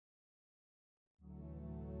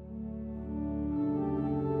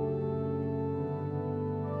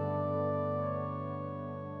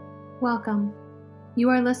Welcome. You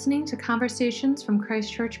are listening to Conversations from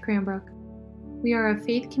Christ Church Cranbrook. We are a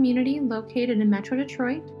faith community located in Metro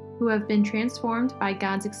Detroit who have been transformed by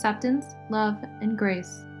God's acceptance, love, and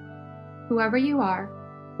grace. Whoever you are,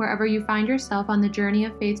 wherever you find yourself on the journey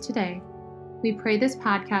of faith today, we pray this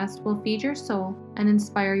podcast will feed your soul and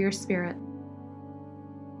inspire your spirit.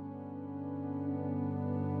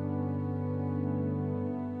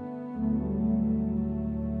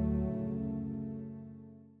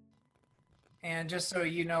 And just so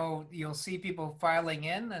you know, you'll see people filing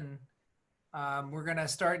in, and we're going to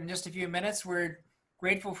start in just a few minutes. We're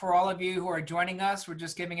grateful for all of you who are joining us. We're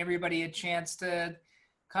just giving everybody a chance to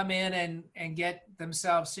come in and get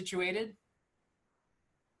themselves situated.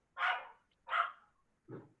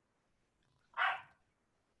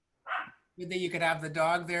 Good that you could have the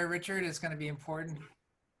dog there, Richard. It's going to be important.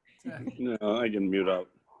 No, I can mute out.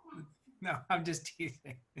 No, I'm just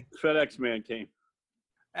teasing. FedEx man came.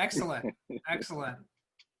 Excellent. Excellent.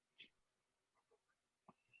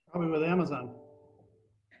 Probably with Amazon.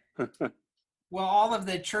 Well, all of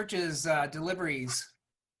the church's deliveries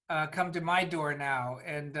come to my door now,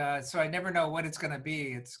 and so I never know what it's going to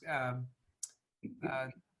be. It's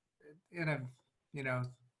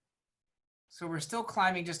so we're still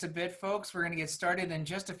climbing just a bit, folks. We're going to get started in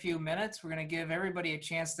just a few minutes. We're going to give everybody a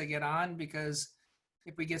chance to get on, because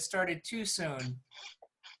if we get started too soon,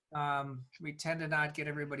 we tend to not get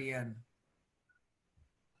everybody in.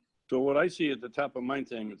 So what I see at the top of my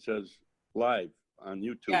thing, it says live on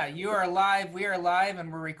YouTube. Yeah, you are live. We are live,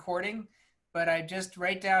 and we're recording. But I just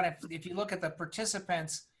write down, if you look at the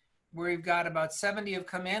participants, we've got about 70 have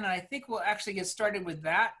come in, and I think we'll actually get started with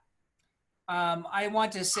that. I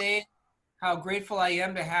want to say how grateful I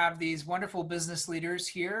am to have these wonderful business leaders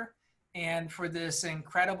here, and for this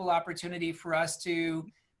incredible opportunity for us to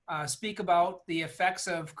speak about the effects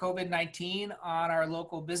of COVID-19 on our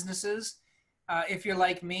local businesses. If you're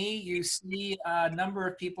like me, you see a number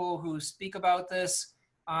of people who speak about this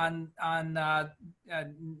on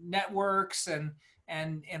networks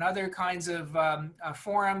and other kinds of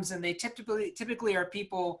forums, and they typically are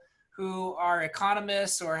people who are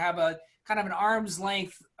economists or have a kind of an arm's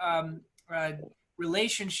length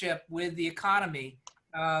relationship with the economy.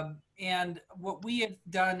 And what we have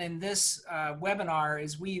done in this webinar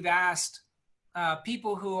is we've asked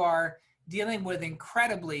people who are dealing with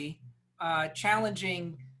incredibly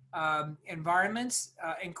challenging environments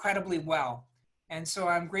incredibly well. And so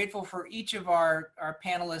I'm grateful for each of our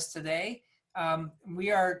panelists today. I'm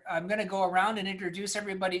going to go around and introduce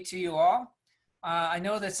everybody to you all. I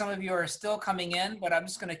know that some of you are still coming in, but I'm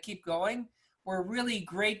just going to keep going. We're really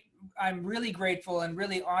great. I'm really grateful and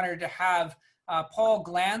really honored to have Paul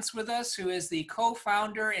Glantz with us, who is the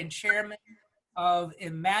co-founder and chairman of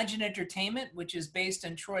Imagine Entertainment, which is based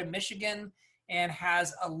in Troy, Michigan, and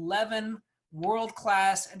has 11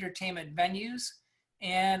 world-class entertainment venues,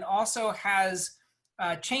 and also has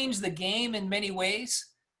changed the game in many ways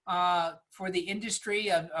for the industry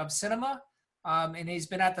of cinema. And he's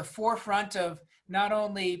been at the forefront of not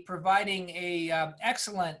only providing a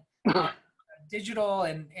excellent digital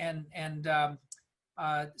and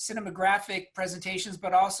cinematographic presentations,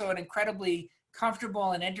 but also an incredibly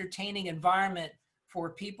comfortable and entertaining environment for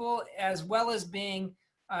people, as well as being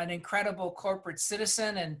an incredible corporate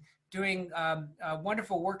citizen and doing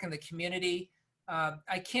wonderful work in the community.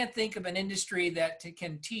 I can't think of an industry that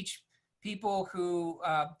can teach people who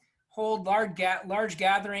hold large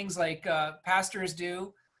gatherings like pastors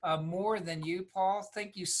do more than you, Paul.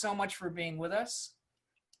 Thank you so much for being with us.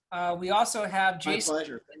 We also have Jason. My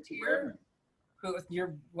pleasure. Thank you.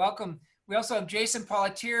 You're welcome. We also have Jason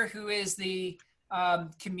Pollitier, who is the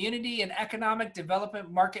Community and Economic Development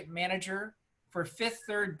Market Manager for Fifth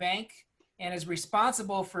Third Bank, and is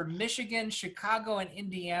responsible for Michigan, Chicago, and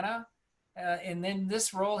Indiana. And in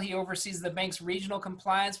this role, he oversees the bank's regional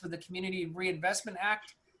compliance with the Community Reinvestment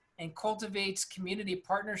Act and cultivates community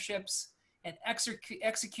partnerships and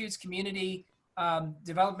executes community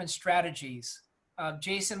development strategies.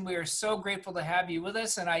 Jason, we are so grateful to have you with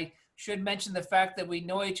us, and I should mention the fact that we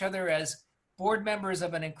know each other as board members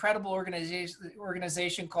of an incredible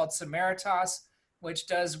organization called Samaritas, which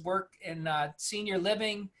does work in senior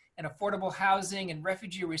living and affordable housing and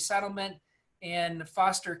refugee resettlement and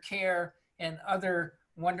foster care and other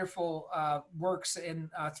wonderful works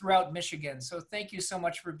throughout Michigan. So thank you so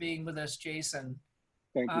much for being with us, Jason.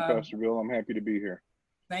 Thank you, Pastor Bill. I'm happy to be here.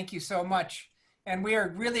 Thank you so much. And we are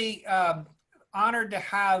really honored to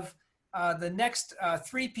have the next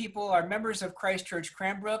three people are members of Christ Church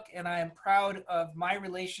Cranbrook, and I am proud of my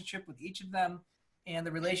relationship with each of them and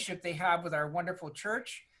the relationship they have with our wonderful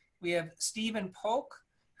church. We have Stephen Polk,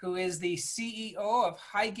 who is the CEO of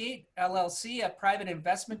Highgate LLC, a private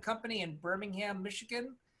investment company in Birmingham,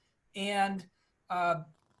 Michigan. And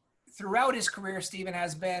throughout his career, Stephen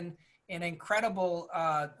has been an incredible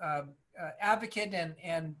advocate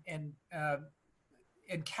and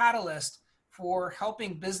catalyst for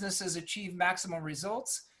helping businesses achieve maximum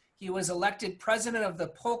results. He was elected president of the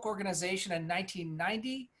Polk organization in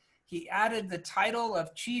 1990. He added the title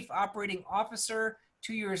of chief operating officer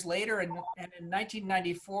 2 years later, and in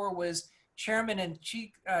 1994 was chairman and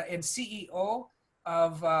CEO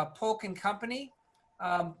of Polk and Company,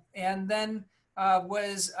 and then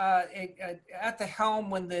was at the helm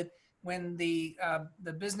when the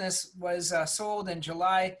business was sold in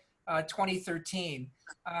July 2013.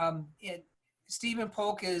 Stephen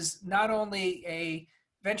Polk is not only a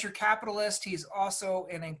venture capitalist, he's also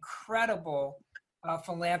an incredible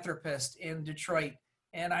philanthropist in Detroit.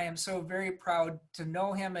 And I am so very proud to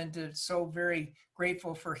know him and so very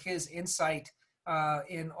grateful for his insight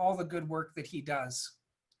in all the good work that he does.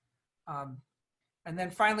 And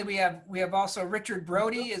then finally, we have also Richard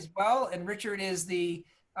Brody as well. And Richard is the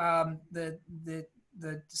CEO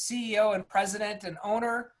and president and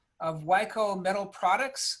owner of Wyco Metal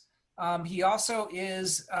Products. He also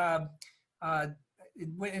is,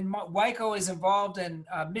 Wyco is involved in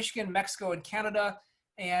Michigan, Mexico, and Canada.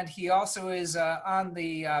 And he also is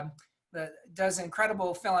does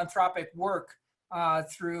incredible philanthropic work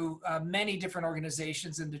through many different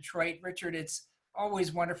organizations in Detroit. Richard, it's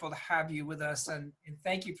always wonderful to have you with us, and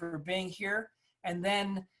thank you for being here. And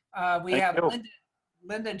then we have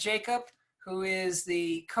Linda Jacob, who is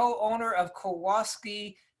the co-owner of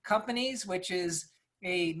Kowalski Companies, which is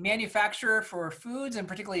a manufacturer for foods and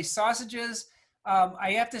particularly sausages.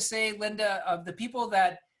 I have to say, Linda, of the people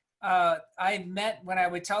that I met when I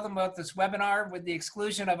would tell them about this webinar, with the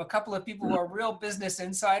exclusion of a couple of people who are real business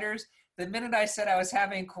insiders, the minute I said I was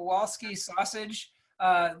having Kowalski sausage,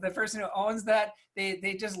 the person who owns that,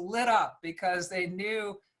 they just lit up because they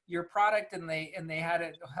knew your product and they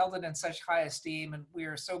held it in such high esteem, and we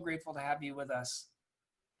are so grateful to have you with us.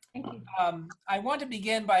 Thank you. I want to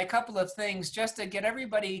begin by a couple of things just to get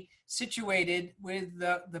everybody situated with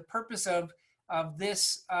the purpose of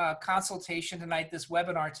this consultation tonight, this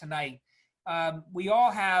webinar tonight. We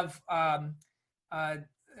all have,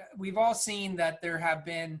 we've all seen that there have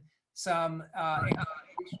been some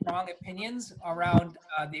strong opinions around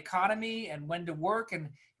the economy and when to work and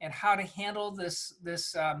how to handle this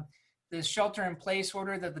shelter-in-place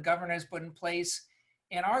order that the governor has put in place.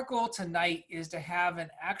 And our goal tonight is to have an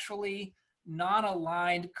actually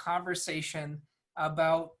non-aligned conversation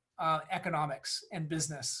about economics and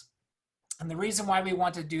business. And the reason why we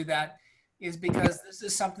want to do that is because this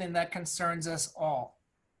is something that concerns us all.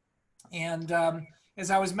 And as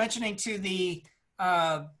I was mentioning to the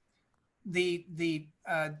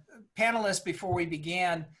panelists before we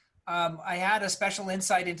began, I had a special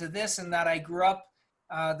insight into this in that I grew up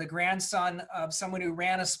the grandson of someone who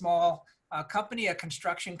ran a small company, a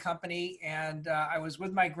construction company. And I was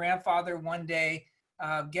with my grandfather one day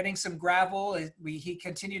getting some gravel. He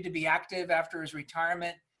continued to be active after his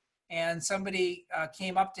retirement. And somebody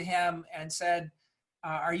came up to him and said,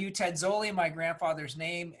 "Are you Ted Zoli?" my grandfather's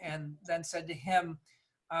name, and then said to him,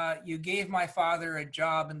 "You gave my father a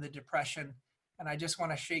job in the Depression, and I just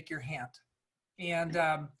want to shake your hand." And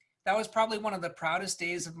that was probably one of the proudest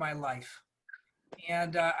days of my life.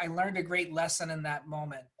 And I learned a great lesson in that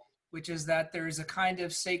moment, which is that there is a kind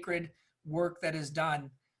of sacred work that is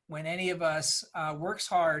done when any of us works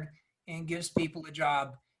hard and gives people a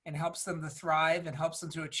job and helps them to thrive and helps them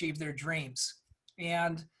to achieve their dreams.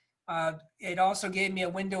 And it also gave me a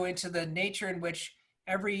window into the nature in which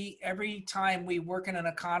every time we work in an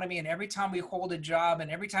economy and every time we hold a job and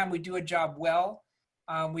every time we do a job well,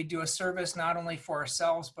 we do a service not only for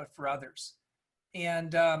ourselves, but for others.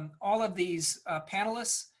 And all of these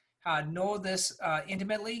panelists know this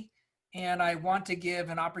intimately. And I want to give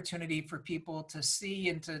an opportunity for people to see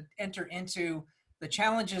and to enter into the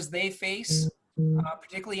challenges they face,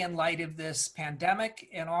 particularly in light of this pandemic,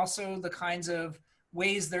 and also the kinds of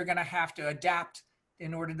ways they're going to have to adapt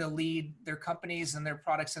in order to lead their companies and their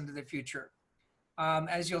products into the future.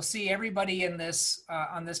 As you'll see, everybody in this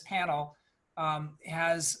on this panel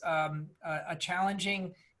has a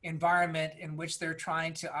challenging environment in which they're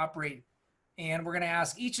trying to operate. And we're going to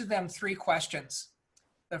ask each of them 3 questions.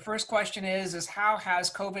 The first question is how has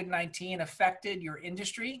COVID-19 affected your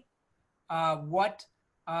industry? What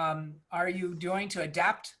are you doing to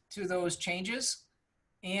adapt to those changes?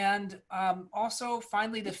 And also,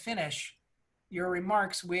 finally, to finish your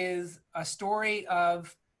remarks with a story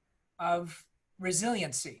of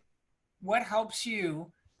resiliency. What helps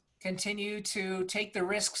you continue to take the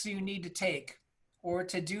risks you need to take or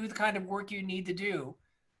to do the kind of work you need to do?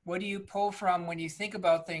 What do you pull from when you think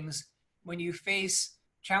about things, when you face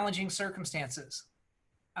challenging circumstances?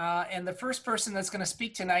 And the first person that's going to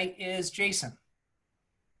speak tonight is Jason.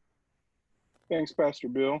 Thanks, Pastor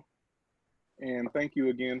Bill. And thank you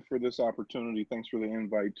again for this opportunity. Thanks for the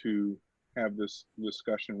invite to have this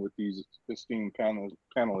discussion with these esteemed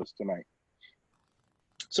panelists tonight.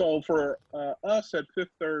 So for us at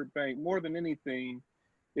Fifth Third Bank, more than anything,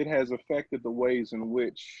 it has affected the ways in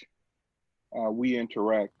which we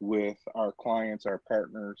interact with our clients, our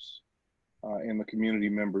partners, and the community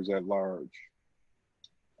members at large.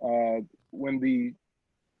 When the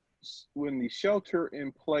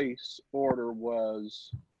shelter-in-place order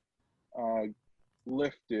was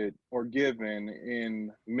lifted or given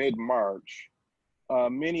in mid-March,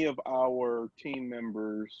 many of our team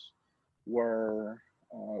members were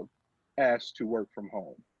asked to work from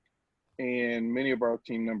home. And many of our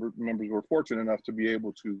team members were fortunate enough to be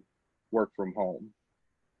able to work from home.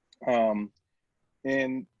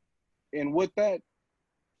 And what that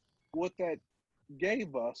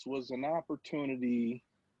gave us was an opportunity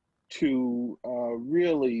to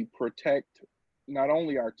really protect not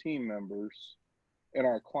only our team members and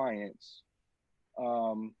our clients,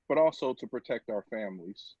 but also to protect our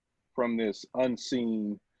families from this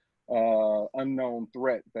unseen, unknown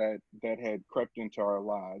threat that had crept into our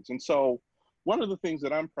lives. And so one of the things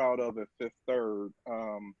that I'm proud of at Fifth Third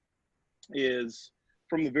is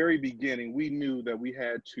from the very beginning, we knew that we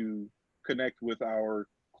had to connect with our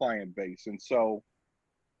client base. And so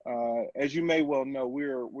as you may well know,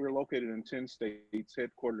 we're located in 10 states,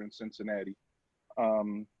 headquartered in Cincinnati.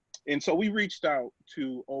 And so we reached out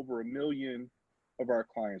to over 1 million of our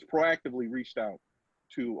clients, proactively reached out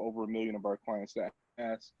to over 1 million of our clients to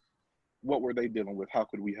ask, what were they dealing with? How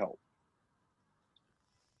could we help?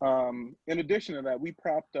 In addition to that, we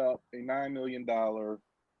propped up a $9 million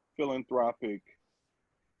philanthropic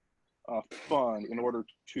fund in order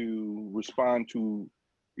to respond to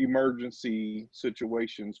emergency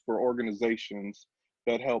situations for organizations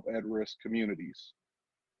that help at-risk communities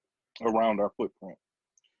around our footprint.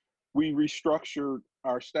 We restructured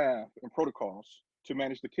our staff and protocols to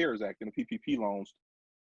manage the CARES Act and the PPP loans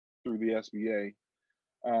through the SBA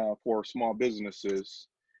for small businesses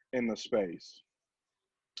in the space.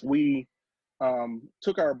 We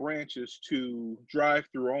took our branches to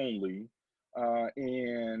drive-through only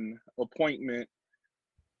and appointment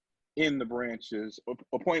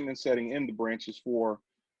setting in the branches for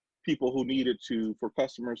people who needed to, for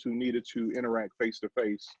customers who needed to interact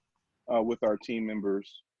face-to-face with our team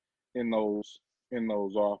members in those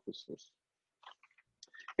offices.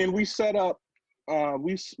 And we set up,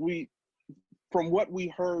 we from what we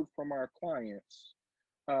heard from our clients,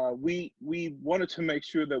 we wanted to make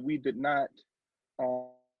sure that we did not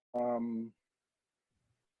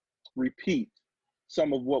repeat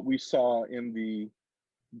some of what we saw in the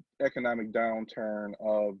economic downturn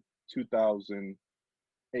of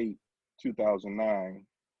 2008, 2009.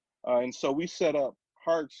 And so we set up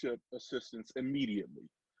hardship assistance immediately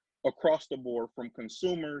across the board from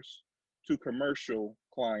consumers to commercial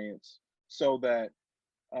clients so that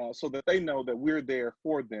they know that we're there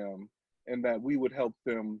for them and that we would help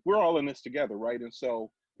them. We're all in this together, right? And so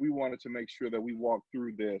we wanted to make sure that we walk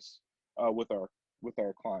through this with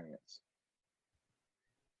our clients.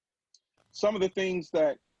 Some of the things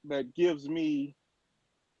that gives me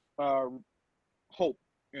hope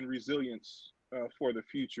and resilience for the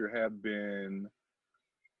future have been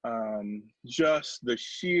just the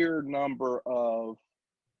sheer number of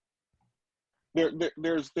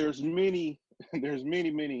there's many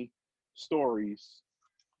stories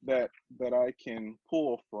that I can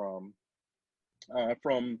pull from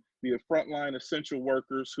the frontline essential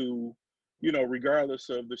workers who, regardless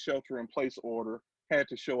of the shelter-in-place order, had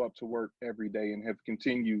to show up to work every day and have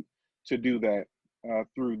continued to do that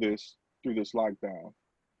through this lockdown.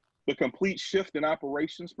 The complete shift in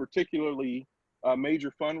operations, particularly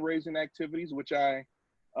major fundraising activities, which I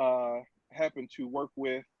happen to work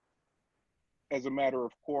with as a matter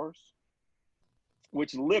of course,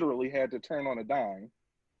 which literally had to turn on a dime,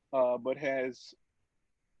 but has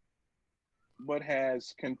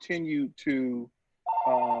continued to,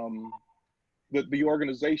 the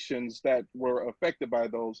organizations that were affected by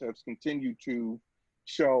those have continued to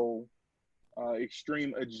show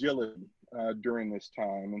extreme agility during this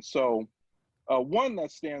time. And so one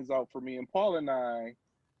that stands out for me, and Paul and I,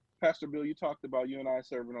 Pastor Bill, you talked about you and I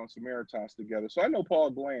serving on Samaritas together. So I knew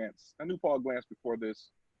Paul Glantz before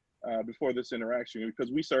this interaction,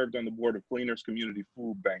 because we served on the board of Cleaners Community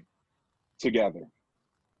Food Bank together.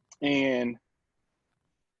 And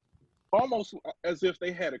almost as if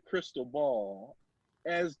they had a crystal ball.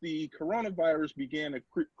 As the coronavirus began to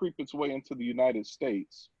creep its way into the United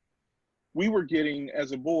States, we were getting,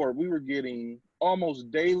 as a board, we were getting almost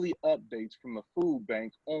daily updates from the food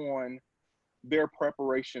bank on their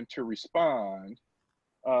preparation to respond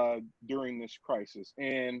during this crisis.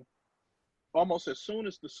 And almost as soon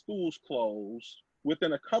as the schools closed,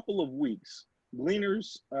 within a couple of weeks,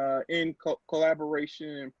 Gleaners, in collaboration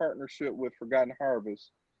and partnership with Forgotten Harvest,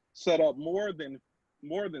 set up more than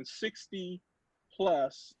 60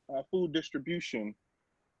 plus food distribution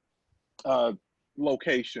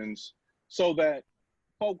locations, so that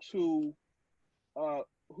folks who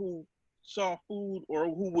saw food, or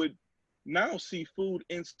who would now see food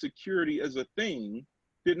insecurity as a thing,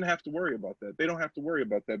 didn't have to worry about that. They don't have to worry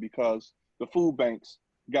about that because the food banks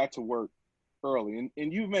got to work early.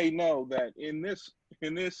 And you may know that in this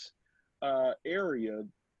area,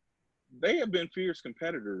 they have been fierce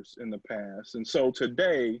competitors in the past. And so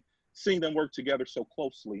today, seeing them work together so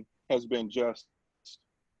closely has been just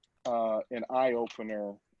an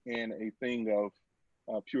eye-opener and a thing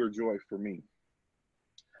of pure joy for me.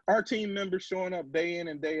 Our team members showing up day in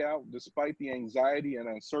and day out, despite the anxiety and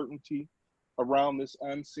uncertainty around this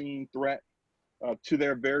unseen threat to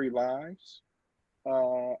their very lives.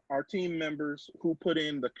 Our team members who put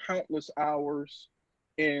in the countless hours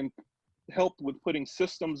and helped with putting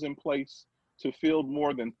systems in place to field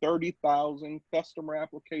more than 30,000 customer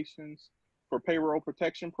applications for payroll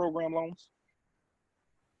protection program loans.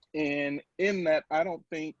 And in that, I don't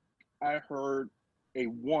think I heard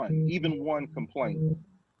even one complaint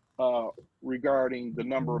regarding the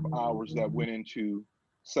number of hours that went into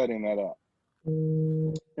setting that up.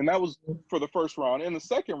 And that was for the first round. In the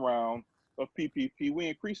second round of PPP, we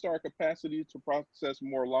increased our capacity to process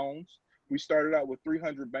more loans. We started out with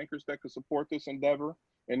 300 bankers that could support this endeavor,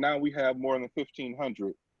 and now we have more than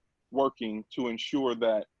 1,500 working to ensure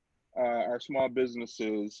that our small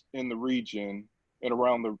businesses in the region and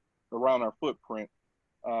around our footprint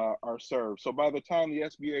are served. So by the time the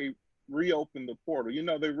SBA reopened the portal,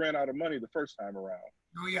 they ran out of money the first time around.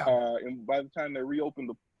 Oh yeah. And by the time they reopened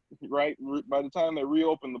the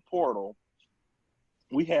portal,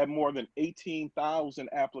 we had more than 18,000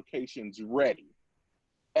 applications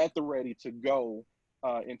at the ready to go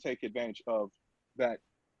and take advantage of that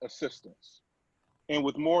assistance. And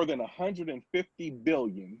with more than 150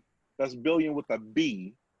 billion, that's billion with a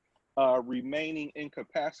B, remaining in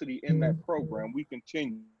capacity in that program, we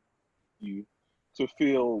continue to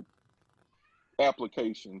fill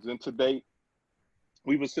applications. And to date,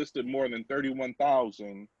 we've assisted more than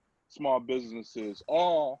 31,000 small businesses,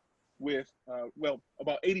 all with,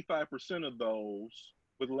 about 85% of those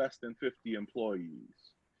with less than 50 employees.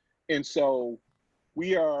 And so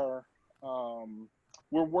we are,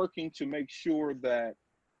 we're working to make sure that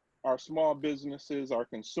our small businesses, our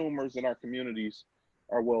consumers, and our communities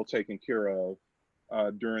are well taken care of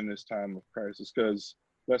during this time of crisis, because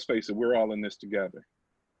let's face it, we're all in this together.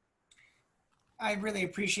 I really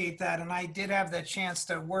appreciate that. And I did have the chance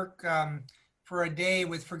to work for a day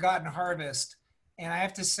with Forgotten Harvest. And I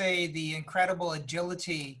have to say the incredible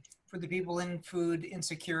agility for the people in food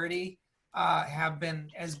insecurity has been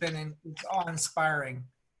it's awe-inspiring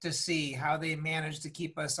to see how they managed to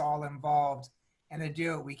keep us all involved and to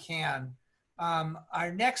do what we can. I'm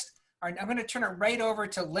going to turn it right over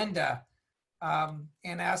to Linda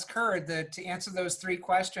and ask her to answer those three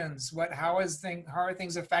questions. How are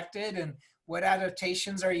things affected, and what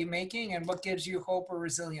adaptations are you making, and what gives you hope or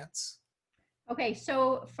resilience? Okay,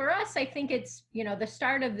 so for us, I think it's, the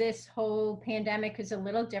start of this whole pandemic is a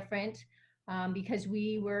little different because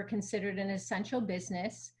we were considered an essential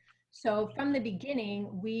business. So from the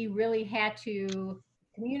beginning, we really had to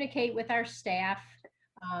communicate with our staff,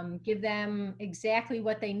 give them exactly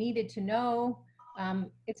what they needed to know.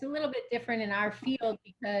 It's a little bit different in our field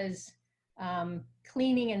because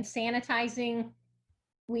cleaning and sanitizing,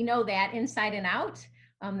 we know that inside and out.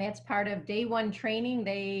 That's part of day one training.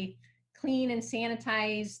 They clean and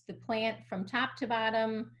sanitize the plant from top to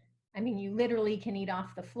bottom. I mean, you literally can eat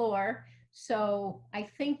off the floor. So I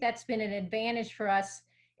think that's been an advantage for us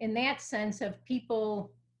in that sense of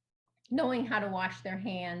people knowing how to wash their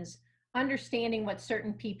hands, understanding what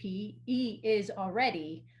certain PPE is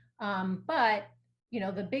already. But,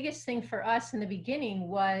 the biggest thing for us in the beginning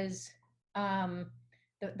was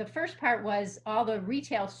the first part was all the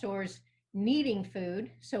retail stores needing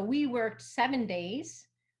food. So we worked 7 days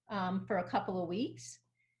for a couple of weeks.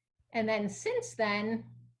 And then since then,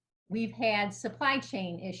 we've had supply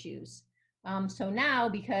chain issues. So now,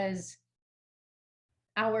 because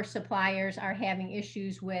our suppliers are having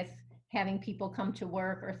issues with having people come to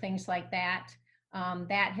work or things like that,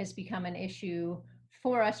 that has become an issue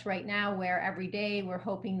for us right now, where every day we're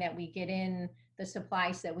hoping that we get in the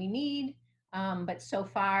supplies that we need. But so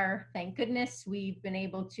far, thank goodness, we've been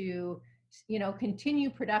able to, continue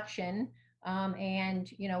production.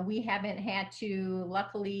 And, we haven't had to,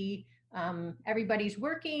 luckily, everybody's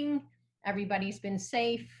working, everybody's been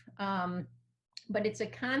safe. But it's a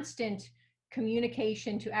constant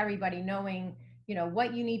communication to everybody, knowing,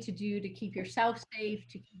 what you need to do to keep yourself safe,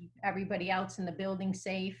 to keep everybody else in the building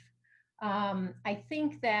safe. I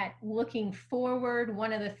think that looking forward,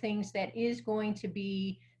 one of the things that is going to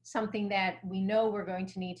be something that we know we're going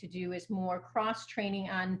to need to do is more cross training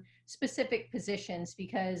on specific positions,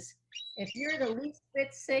 because if you're the least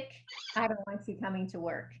bit sick, I don't want you coming to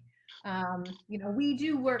work. We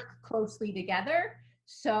do work closely together.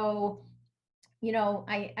 So,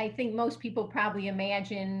 I think most people probably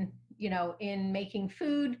imagine, in making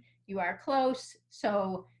food, you are close.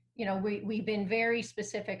 So, we've been very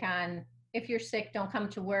specific on, if you're sick, don't come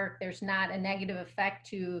to work. There's not a negative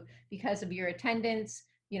effect because of your attendance.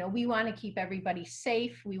 We want to keep everybody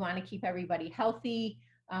safe. We want to keep everybody healthy.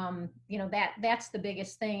 That's the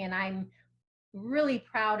biggest thing. And I'm really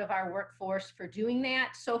proud of our workforce for doing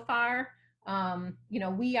that so far.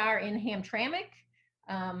 We are in Hamtramck,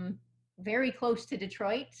 very close to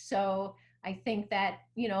Detroit. So I think that,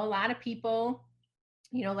 a lot of people,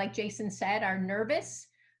 like Jason said, are nervous.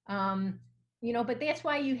 But that's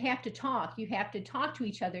why you have to talk. You have to talk to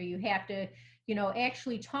each other. You have to,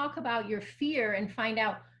 actually talk about your fear and find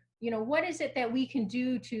out, what is it that we can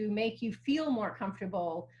do to make you feel more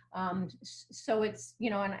comfortable? So it's,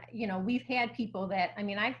 we've had people that,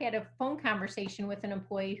 I've had a phone conversation with an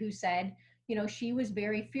employee who said, she was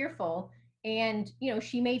very fearful, and,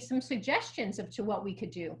 she made some suggestions to what we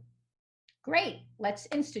could do. Great, let's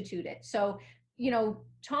institute it. So,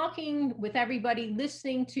 talking with everybody,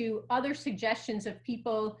 listening to other suggestions of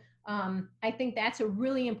people, I think that's a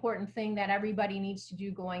really important thing that everybody needs to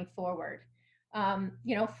do going forward. For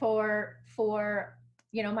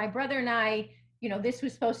my brother and I, this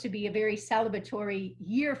was supposed to be a very celebratory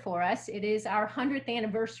year for us. It is our 100th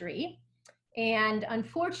anniversary. And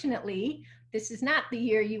unfortunately, this is not the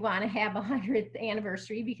year you want to have a 100th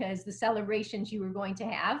anniversary, because the celebrations you were going to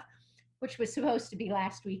have, which was supposed to be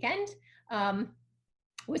last weekend,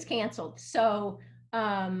 was canceled. So,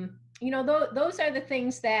 those are the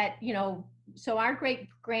things that, so our great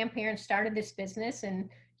grandparents started this business, and,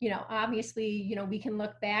 obviously, we can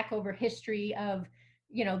look back over history of,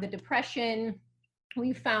 the Depression.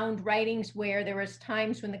 We found writings where there was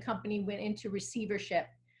times when the company went into receivership,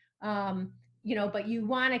 but you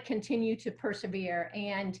want to continue to persevere.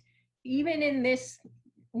 And even in this,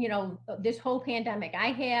 this whole pandemic,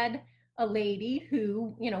 I had a lady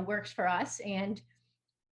who, works for us, and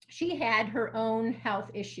she had her own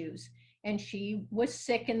health issues, and she was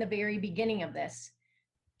sick in the very beginning of this.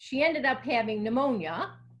 She ended up having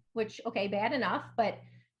pneumonia, which, okay, bad enough, but,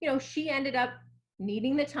 she ended up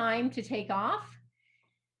needing the time to take off.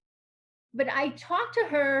 But I talked to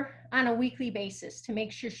her on a weekly basis to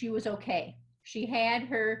make sure she was okay. She had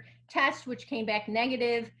her test, which came back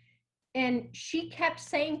negative, and she kept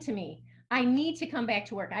saying to me, I need to come back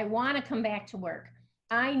to work. I want to come back to work.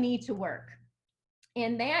 I need to work.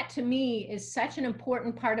 And that, to me, is such an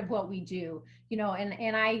important part of what we do,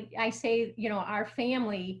 and I say, our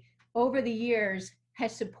family over the years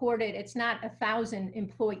has supported, it's not 1,000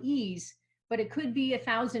 employees, but it could be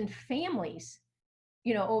 1,000 families,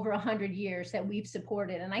 over 100 years that we've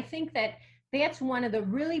supported. And I think that that's one of the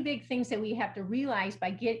really big things that we have to realize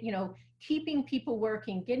by keeping people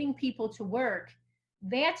working, getting people to work.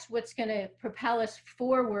 That's what's going to propel us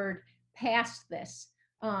forward past this.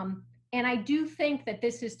 And I do think that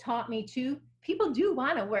this has taught me too, people do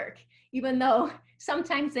want to work, even though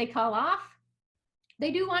sometimes they call off,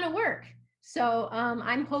 they do want to work. So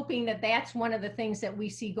I'm hoping that that's one of the things that we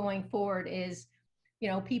see going forward is,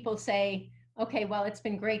 people say, okay, well, it's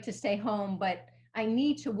been great to stay home, but I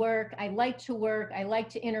need to work. I like to work. I like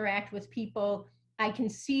to interact with people. I can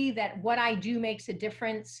see that what I do makes a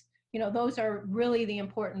difference. Those are really the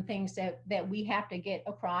important things that we have to get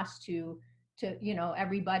across to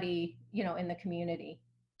everybody, in the community.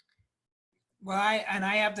 Well,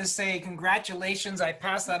 I have to say congratulations. I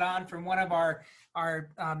passed that on from one of our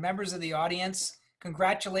members of the audience.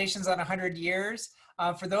 Congratulations on 100 years.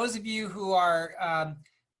 For those of you who are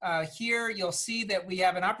here, you'll see that we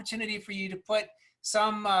have an opportunity for you to put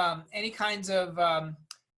some any kinds of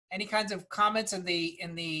comments in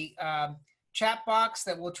the chat box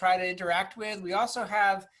that we'll try to interact with. We also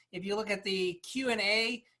have, if you look at the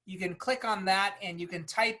Q&A, you can click on that and you can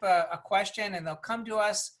type a question and they'll come to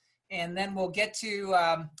us, and then we'll get to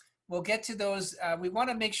We'll get to those. We want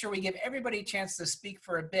to make sure we give everybody a chance to speak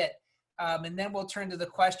for a bit, and then we'll turn to the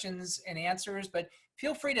questions and answers. But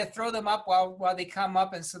feel free to throw them up while they come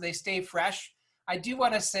up, and so they stay fresh. I do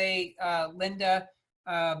want to say, Linda,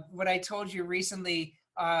 what I told you recently.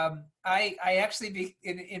 I actually,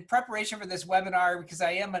 in preparation for this webinar, because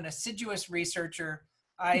I am an assiduous researcher,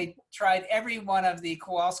 I tried every one of the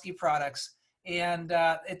Kowalski products, and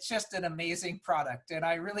it's just an amazing product. And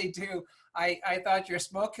I really do. I thought your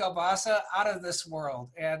smoked kielbasa out of this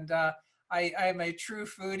world. And I'm a true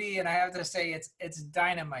foodie, and I have to say it's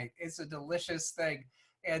dynamite. It's a delicious thing.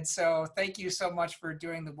 And so thank you so much for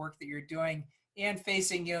doing the work that you're doing and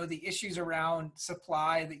facing, the issues around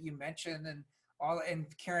supply that you mentioned and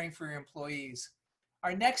caring for your employees.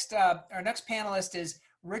 Our next panelist is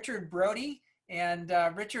Richard Brody. And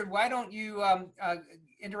Richard, why don't you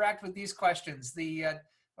interact with these questions?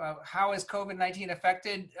 How has COVID-19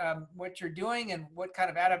 affected what you're doing, and what kind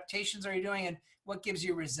of adaptations are you doing, and what gives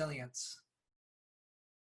you resilience?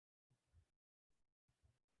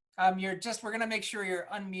 We're going to make sure you're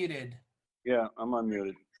unmuted. Yeah, I'm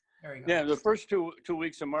unmuted. There you go. Yeah, the first two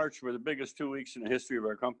weeks of March were the biggest 2 weeks in the history of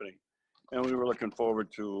our company. And we were looking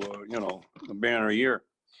forward to, a banner year.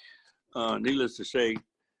 Needless to say,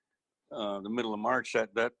 the middle of March,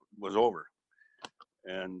 that was over.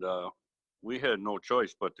 And we had no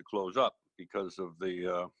choice but to close up because of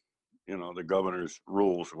the governor's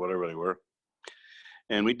rules or whatever they were.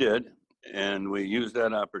 And we did. And we used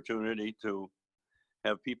that opportunity to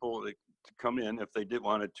have people that come in if they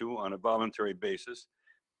wanted to on a voluntary basis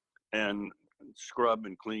and scrub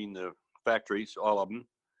and clean the factories, all of them,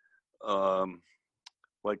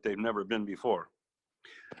 like they've never been before.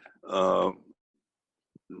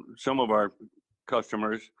 Some of our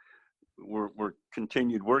customers were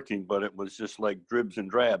continued working, but it was just like dribs and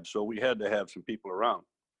drabs. So we had to have some people around,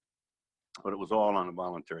 but it was all on a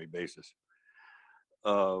voluntary basis.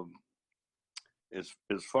 As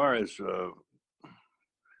far as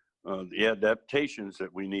the adaptations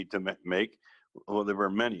that we need to make, well, there were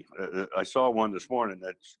many. I saw one this morning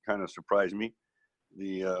that kind of surprised me.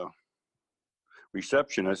 The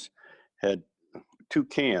receptionist had 2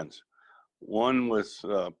 cans, one with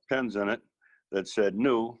pens in it that said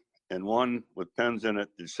new, and one with pens in it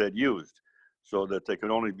that said used, so that they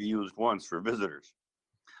could only be used once for visitors.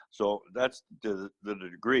 So that's the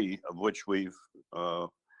degree of which we've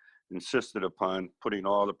insisted upon putting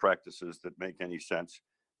all the practices that make any sense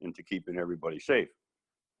into keeping everybody safe.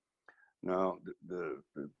 Now, the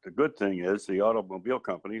good thing is the automobile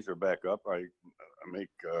companies are back up. I make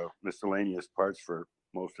miscellaneous parts for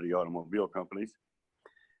most of the automobile companies.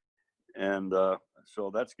 And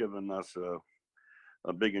so that's given us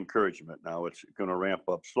a big encouragement. Now it's going to ramp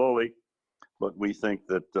up slowly, but we think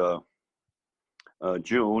that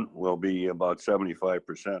June will be about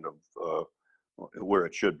 75% of where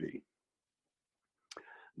it should be.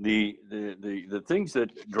 The things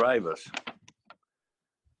that drive us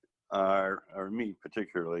are me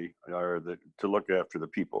particularly, are to look after the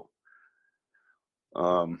people.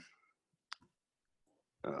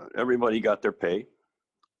 Everybody got their pay,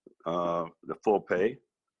 the full pay,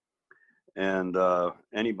 and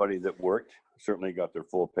anybody that worked certainly got their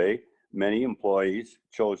full pay. Many employees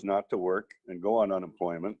chose not to work and go on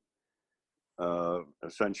unemployment,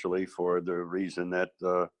 essentially for the reason that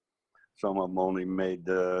some of them only made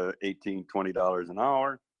 $18, $20 an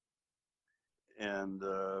hour. And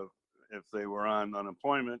if they were on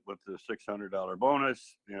unemployment with the $600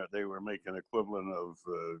 bonus, they were making equivalent of,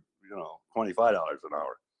 $25 an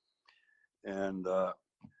hour. And,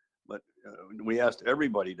 but we asked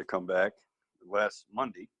everybody to come back last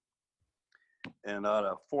Monday. And out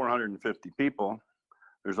of 450 people,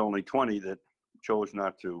 there's only 20 that chose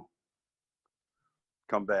not to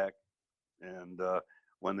come back. And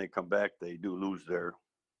when they come back, they do lose their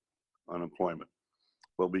unemployment.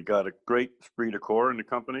 Well, we got a great esprit de corps in the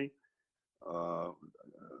company. All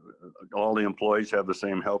the employees have the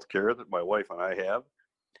same health care that my wife and I have.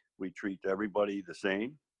 We treat everybody the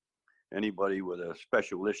same. Anybody with a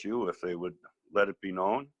special issue, if they would let it be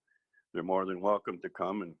known, they're more than welcome to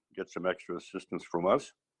come and get some extra assistance from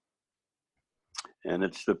us. And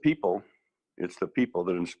it's the people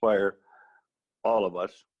that inspire all of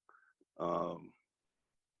us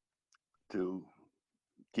to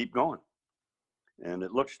keep going. And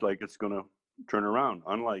it looks like it's going to turn around,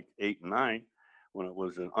 unlike 8 and 9, when it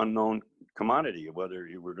was an unknown commodity, whether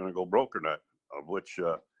you were going to go broke or not, of which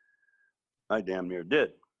I damn near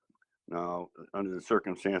did. Now, under the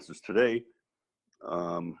circumstances today,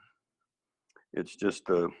 it's just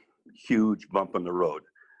a huge bump in the road.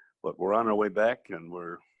 But we're on our way back, and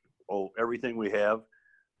we're owe everything we have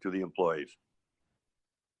to the employees.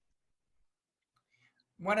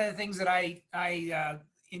 one of the things that I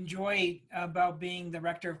enjoy about being the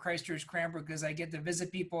rector of Christ Church Cranbrook is I get to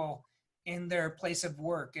visit people in their place of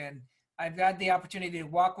work. And I've got the opportunity to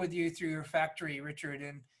walk with you through your factory, Richard,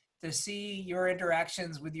 and to see your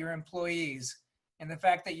interactions with your employees and the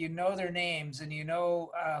fact that you know their names and you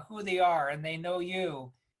know who they are and they know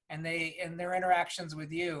you and their interactions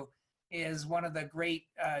with you is one of the great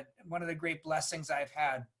blessings I've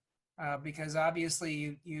had because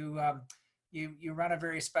obviously you run a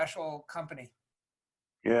very special company.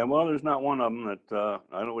 Yeah, well, there's not one of them that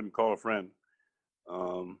I wouldn't call a friend.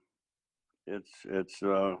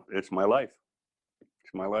 It's my life.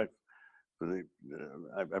 It's my life.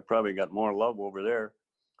 I probably got more love over there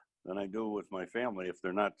than I do with my family if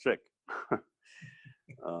they're not sick.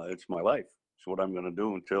 It's my life. It's what I'm going to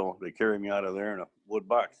do until they carry me out of there in a wood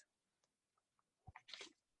box.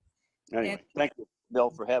 Anyway, thank you,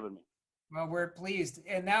 Bill, for having me. Well, we're pleased.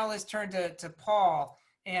 And now let's turn to Paul.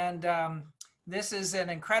 And this is an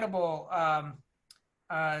incredible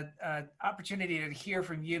opportunity to hear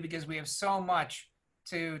from you because we have so much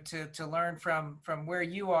to learn from where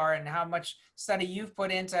you are and how much study you've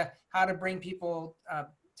put into how to bring people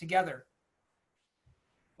together.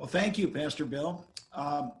 Well, thank you, Pastor Bill.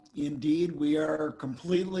 Indeed, we are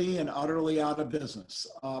completely and utterly out of business.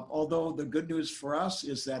 Although the good news for us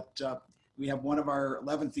is that we have one of our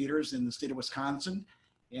 11 theaters in the state of Wisconsin,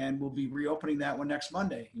 and we'll be reopening that one next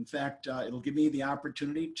Monday. In fact, it'll give me the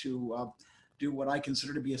opportunity to do what I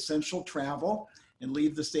consider to be essential travel and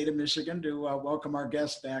leave the state of Michigan to welcome our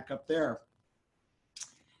guests back up there.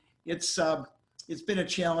 It's been a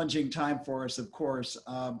challenging time for us, of course.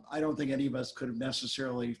 I don't think any of us could have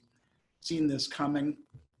necessarily seen this coming.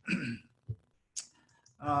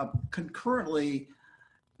 Concurrently,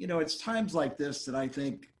 it's times like this that I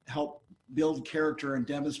think help build character and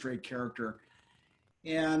demonstrate character.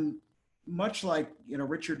 And much like,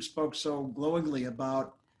 Richard spoke so glowingly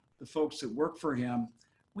about the folks that work for him,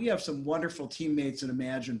 we have some wonderful teammates at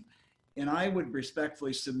Imagine. And I would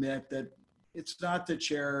respectfully submit that it's not the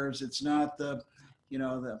chairs, it's not the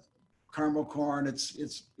caramel corn,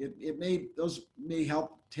 those may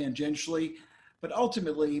help tangentially, but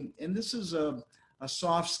ultimately, and this is a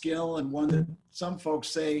soft skill and one that some folks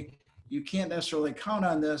say you can't necessarily count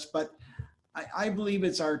on this, but I believe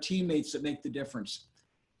it's our teammates that make the difference.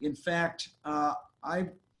 In fact, I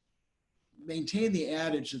maintain the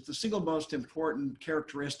adage that the single most important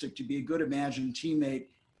characteristic to be a good Imagine teammate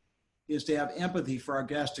is to have empathy for our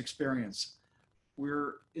guest experience.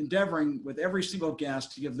 We're endeavoring with every single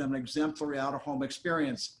guest to give them an exemplary out-of-home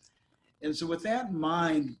experience. And so with that in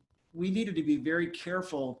mind, we needed to be very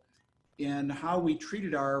careful in how we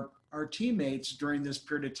treated our teammates during this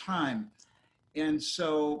period of time. And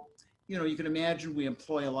so, you can imagine we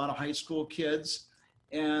employ a lot of high school kids,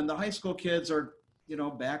 and the high school kids are,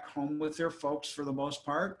 back home with their folks for the most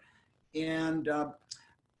part. And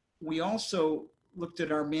we also looked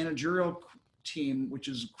at our managerial team, which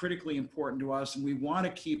is critically important to us, and we want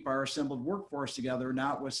to keep our assembled workforce together,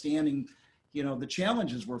 notwithstanding, the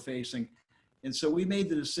challenges we're facing. And so we made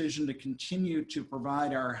the decision to continue to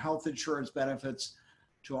provide our health insurance benefits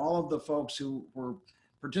to all of the folks who were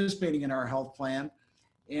participating in our health plan.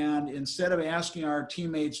 And instead of asking our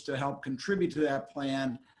teammates to help contribute to that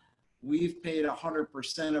plan, we've paid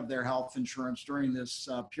 100% of their health insurance during this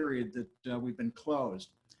period that we've been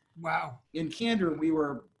closed. Wow. In candor, we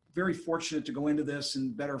were very fortunate to go into this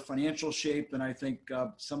in better financial shape than I think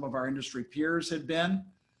some of our industry peers had been.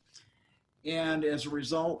 And as a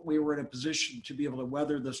result, we were in a position to be able to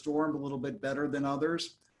weather the storm a little bit better than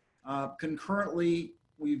others. Concurrently,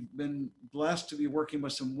 we've been blessed to be working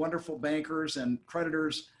with some wonderful bankers and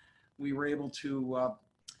creditors. We were able to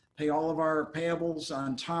pay all of our payables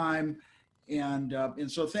on time. And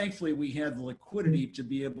so thankfully, we had the liquidity to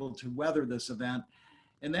be able to weather this event.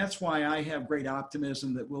 And that's why I have great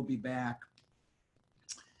optimism that we'll be back.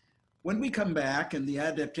 When we come back, and the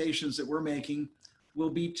adaptations that we're making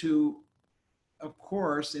will be to, of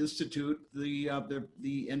course, institute the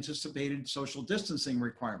anticipated social distancing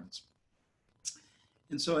requirements.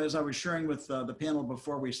 And so as I was sharing with the panel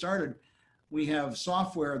before we started, we have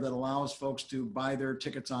software that allows folks to buy their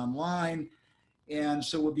tickets online. And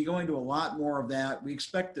so we'll be going to a lot more of that. We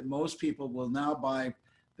expect that most people will now buy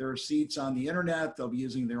their seats on the internet. They'll be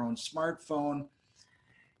using their own smartphone.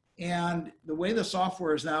 And the way the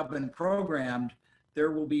software has now been programmed,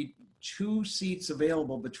 there will be 2 seats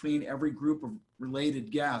available between every group of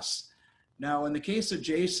related guests. Now, in the case of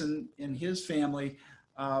Jason and his family,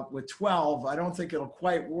 with 12, I don't think it'll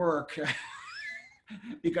quite work.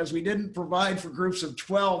 because we didn't provide for groups of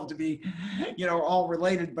 12 to be, all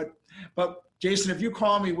related. But Jason, if you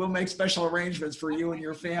call me, we'll make special arrangements for you and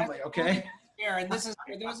your family, okay? Here, and this is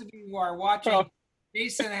for those of you who are watching.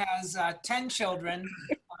 Jason has 10 children,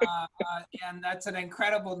 and that's an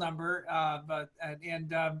incredible number.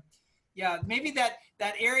 Yeah, maybe that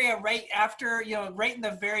area right after, right in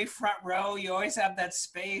the very front row, you always have that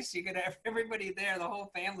space. You could have everybody there. The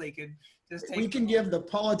whole family could just take. We can give the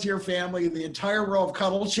Pelletier family the entire row of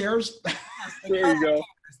cuddle chairs. There you go.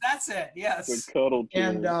 That's it. Yes. The cuddle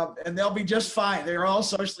chair. And they'll be just fine. They're all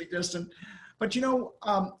socially distant. But and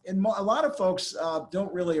a lot of folks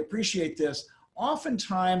don't really appreciate this.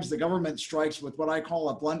 Oftentimes the government strikes with what I call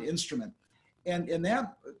a blunt instrument. And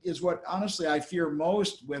that is what, honestly, I fear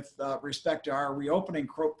most with respect to our reopening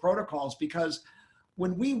protocols, because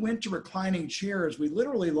when we went to reclining chairs, we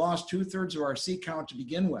literally lost 2/3 of our seat count to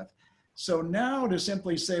begin with. So now to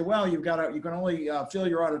simply say, well, you can only fill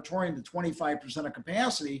your auditorium to 25% of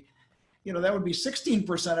capacity, that would be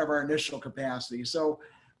 16% of our initial capacity. So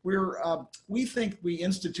we think we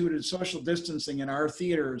instituted social distancing in our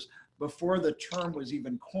theaters before the term was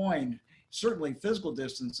even coined, certainly physical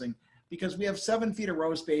distancing, because we have 7 feet of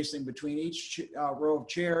row spacing between each row of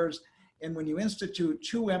chairs. And when you institute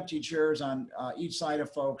 2 empty chairs on each side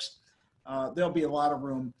of folks, there'll be a lot of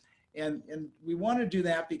room. And we want to do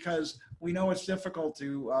that because we know it's difficult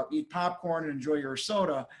to eat popcorn and enjoy your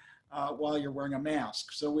soda while you're wearing a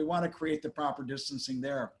mask. So we want to create the proper distancing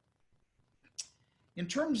there. In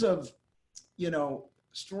terms of,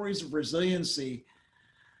 stories of resiliency,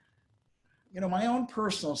 my own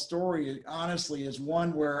personal story, honestly, is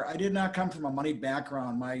one where I did not come from a money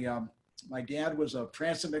background. My dad was a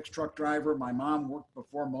transit mix truck driver. My mom worked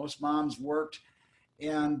before most moms worked.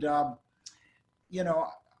 And,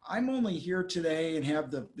 I'm only here today and have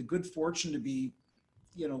the good fortune to be,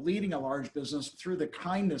 leading a large business through the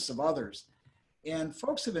kindness of others. And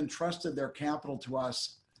folks have entrusted their capital to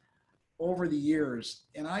us over the years.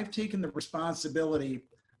 And I've taken the responsibility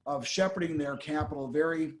of shepherding their capital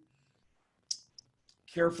very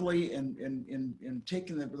carefully and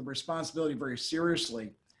taking the responsibility very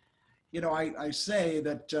seriously. I say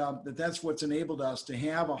that that's what's enabled us to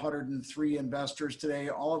have 103 investors today,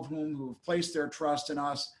 all of whom who have placed their trust in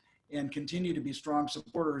us and continue to be strong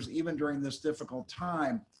supporters even during this difficult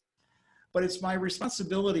time. But it's my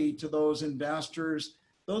responsibility to those investors,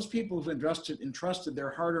 those people who've entrusted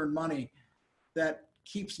their hard-earned money, that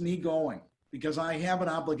keeps me going, because I have an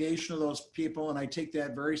obligation to those people, and I take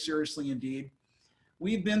that very seriously indeed.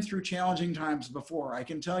 We've been through challenging times before. I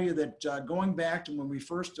can tell you that going back to when we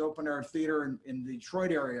first opened our theater in the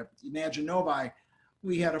Detroit area, Imagine Novi,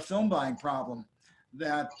 we had a film buying problem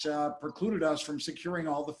that precluded us from securing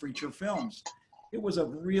all the feature films. It was a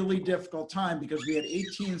really difficult time because we had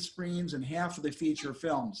 18 screens and half of the feature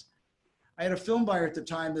films. I had a film buyer at the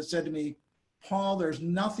time that said to me, Paul, there's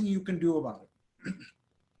nothing you can do about it.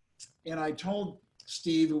 And I told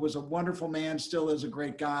Steve, who was a wonderful man, still is a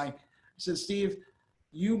great guy, I said, Steve,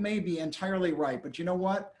 you may be entirely right, but you know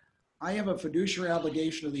what? I have a fiduciary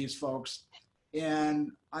obligation to these folks,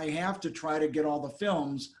 and I have to try to get all the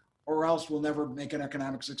films, or else we'll never make an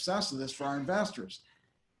economic success of this for our investors.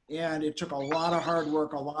 And it took a lot of hard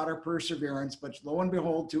work, a lot of perseverance, but lo and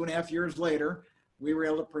behold, 2.5 years later, we were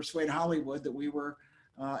able to persuade Hollywood that we were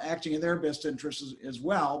acting in their best interest as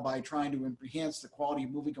well by trying to enhance the quality of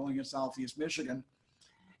moviegoing in Southeast Michigan.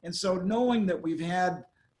 And so knowing that we've had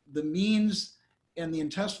the means and the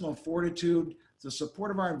intestinal fortitude, the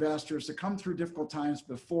support of our investors to come through difficult times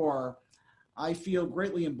before, I feel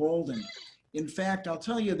greatly emboldened. In fact, I'll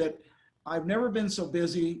tell you that I've never been so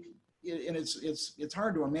busy, and it's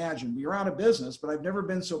hard to imagine. We are out of business, but I've never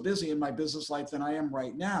been so busy in my business life than I am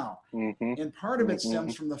right now. Mm-hmm. And part of it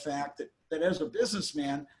stems from the fact that as a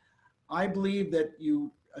businessman, I believe that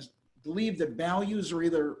values are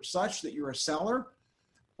either such that you're a seller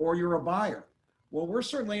or you're a buyer. Well, we're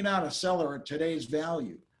certainly not a seller at today's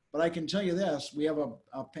value, but I can tell you this, we have a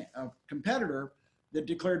competitor that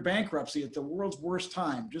declared bankruptcy at the world's worst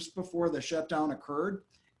time, just before the shutdown occurred,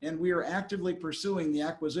 and we are actively pursuing the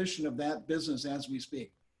acquisition of that business as we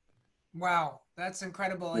speak. Wow, that's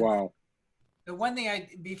incredible. Wow. The one thing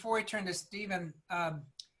before we turn to Stephen,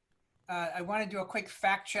 I want to do a quick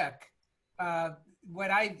fact check. I've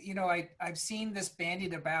seen this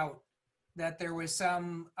bandied about, that there was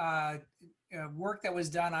some work that was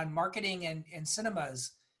done on marketing and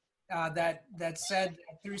cinemas that said,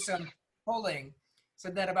 through some polling,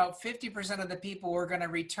 said that about 50% of the people were going to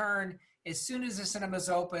return as soon as the cinemas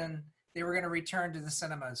open. They were going to return to the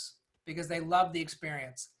cinemas because they loved the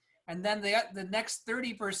experience. And then the next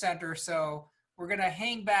 30% or so we're going to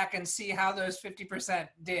hang back and see how those 50%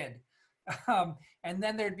 did. And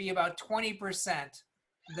then there'd be about 20%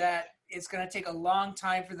 that it's going to take a long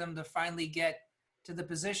time for them to finally get to the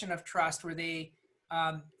position of trust where they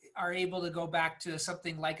are able to go back to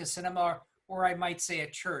something like a cinema, or I might say a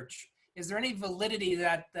church. Is there any validity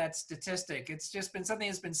to that statistic? It's just been something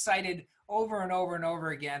that's been cited over and over and over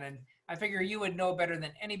again, and I figure you would know better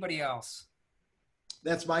than anybody else.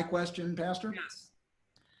 That's my question, Pastor. Yes.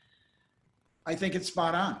 I think it's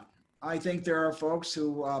spot on. I think there are folks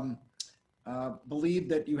who believe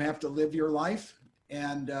that you have to live your life,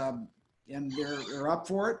 and they're up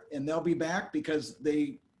for it, and they'll be back because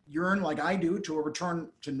they yearn, like I do, to a return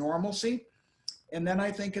to normalcy. And then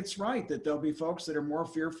I think it's right that there'll be folks that are more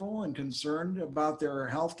fearful and concerned about their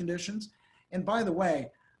health conditions. And by the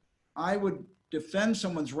way, I would defend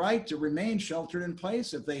someone's right to remain sheltered in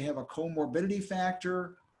place if they have a comorbidity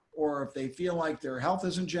factor or if they feel like their health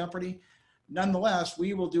is in jeopardy. Nonetheless,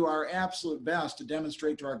 we will do our absolute best to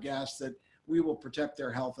demonstrate to our guests that we will protect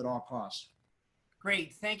their health at all costs.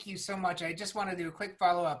 Great, thank you so much. I just want to do a quick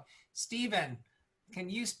follow-up. Stephen, can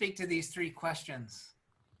you speak to these three questions?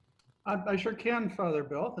 I sure can, Father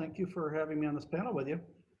Bill. Thank you for having me on this panel with you.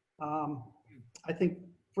 I think,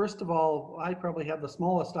 first of all, I probably have the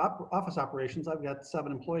smallest office operations. I've got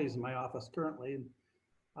 7 employees in my office currently.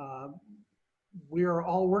 And we are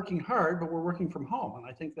all working hard, but we're working from home. And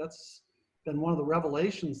I think that's been one of the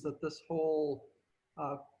revelations that this whole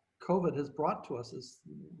COVID has brought to us, is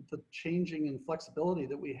the changing and flexibility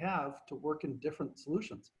that we have to work in different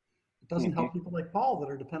solutions. It doesn't help people like Paul that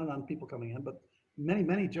are dependent on people coming in, but many,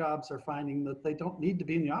 many jobs are finding that they don't need to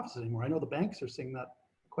be in the office anymore. I know the banks are seeing that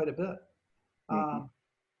quite a bit.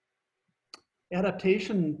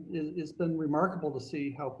 Adaptation has been remarkable to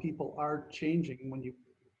see how people are changing. When you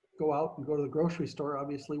go out and go to the grocery store,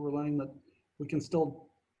 obviously we're learning that we can still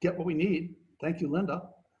get what we need. Thank you, Linda.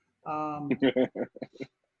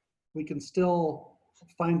 We can still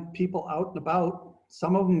find people out and about,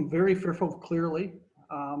 some of them very fearful, clearly,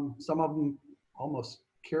 some of them almost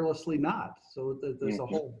carelessly not. So there's a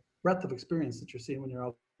whole breadth of experience that you're seeing when you're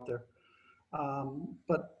out there.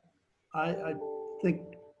 But I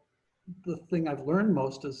think the thing I've learned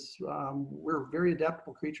most is we're very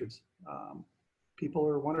adaptable creatures. People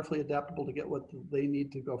are wonderfully adaptable to get what they need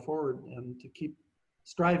to go forward and to keep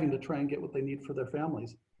striving to try and get what they need for their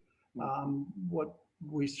families. What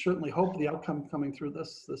we certainly hope the outcome coming through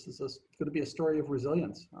this is going to be a story of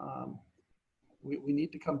resilience. We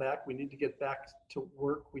need to come back. We need to get back to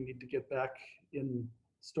work. We need to get back in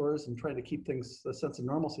stores and trying to keep things, a sense of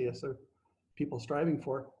normalcy as people striving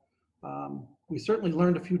for. We certainly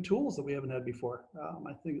learned a few tools that we haven't had before.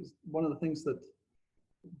 I think one of the things that's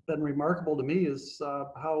been remarkable to me is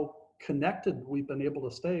how connected we've been able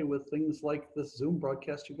to stay with things like this Zoom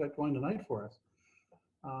broadcast you got going tonight for us.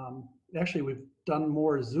 Actually, we've done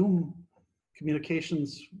more Zoom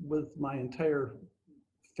communications with my entire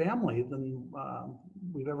family than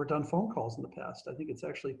we've ever done phone calls in the past. I think it's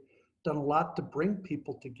actually done a lot to bring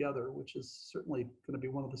people together, which is certainly going to be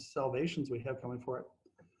one of the salvations we have coming for it.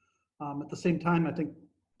 At the same time, I think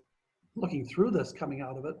looking through this, coming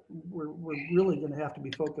out of it, we're really going to have to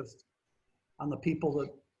be focused on the people that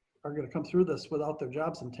are going to come through this without their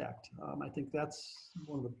jobs intact. I think that's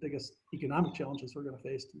one of the biggest economic challenges we're going to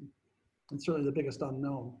face, and certainly the biggest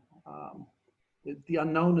unknown. The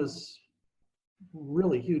unknown is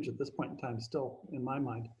really huge at this point in time still, in my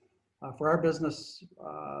mind. For our business,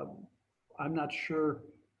 I'm not sure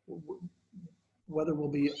whether we'll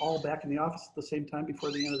be all back in the office at the same time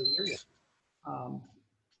before the end of the year yet.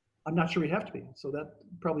 I'm not sure we have to be, so that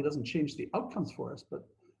probably doesn't change the outcomes for us, but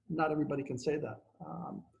not everybody can say that.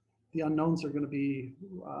 The unknowns are going to be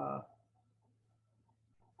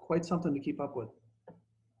quite something to keep up with.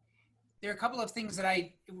 There are a couple of things that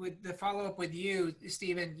I would follow up with you,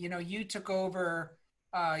 Stephen. You know, you took over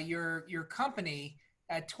your company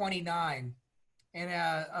at 29, and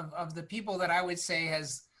of the people that I would say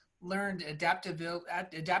has learned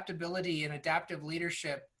adaptability and adaptive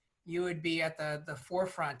leadership, you would be at the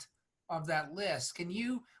forefront of that list.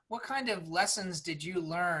 What kind of lessons did you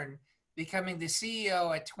learn becoming the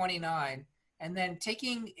CEO at 29 and then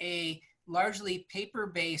taking a largely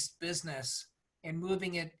paper-based business and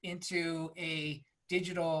moving it into a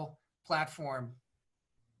digital platform?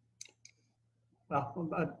 Well,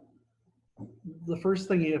 the first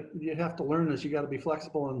thing you have to learn is you got to be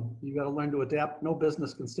flexible and you got to learn to adapt. No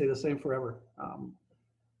business can stay the same forever.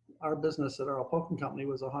 Our business at our Alpocan company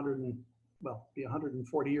was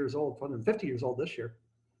 140 years old, 150 years old this year.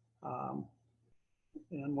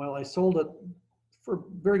 And while I sold it for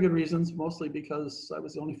very good reasons, mostly because I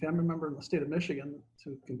was the only family member in the state of Michigan.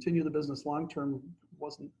 To continue the business long-term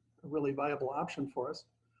wasn't a really viable option for us.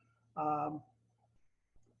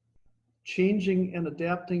 Changing and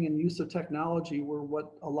adapting and use of technology were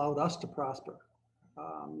what allowed us to prosper.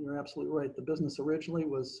 You're absolutely right. The business originally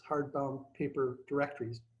was hardbound paper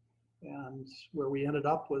directories, and where we ended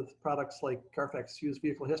up with products like Carfax used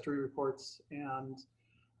vehicle history reports and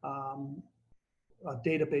a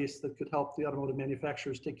database that could help the automotive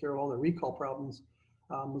manufacturers take care of all their recall problems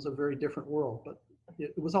was a very different world, but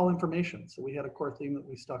it was all information. So we had a core theme that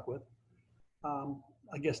we stuck with.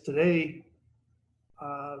 I guess today,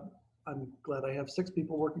 I'm glad I have 6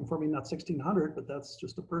 people working for me, not 1,600, but that's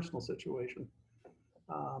just a personal situation.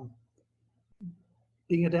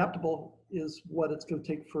 Being adaptable is what it's going to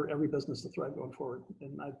take for every business to thrive going forward.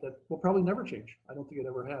 And that will probably never change. I don't think it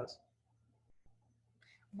ever has.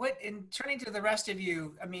 In turning to the rest of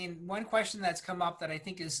you, I mean, one question that's come up that I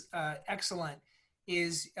think is excellent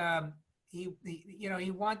is the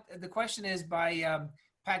question is by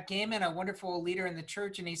Pat Gaiman, a wonderful leader in the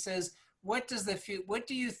church, and he says, what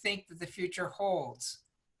do you think that the future holds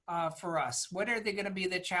for us? What are they going to be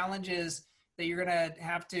the challenges that you're going to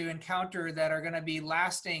have to encounter that are going to be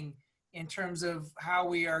lasting in terms of how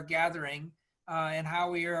we are gathering and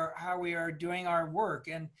how we are doing our work?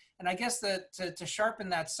 And I guess that to sharpen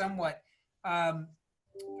that somewhat, I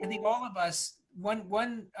think all of us,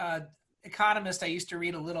 one economist I used to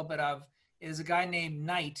read a little bit of is a guy named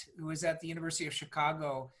Knight, who was at the University of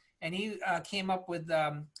Chicago, and he came up with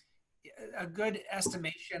a good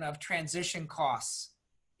estimation of transition costs.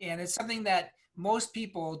 And it's something that most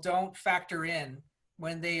people don't factor in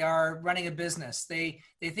when they are running a business. They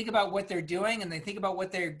think about what they're doing and they think about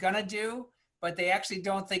what they're gonna do, but they actually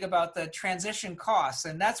don't think about the transition costs.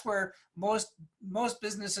 And that's where most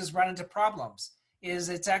businesses run into problems, is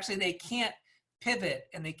it's actually they can't pivot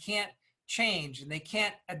and they can't change and they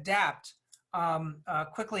can't adapt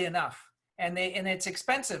quickly enough. And it's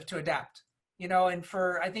expensive to adapt. And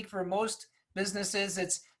I think for most businesses,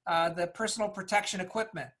 it's the personal protection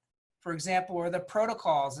equipment, for example, or the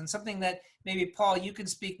protocols. And something that maybe, Paul, you can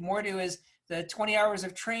speak more to is the 20 hours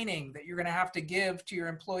of training that you're going to have to give to your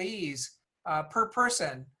employees per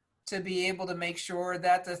person to be able to make sure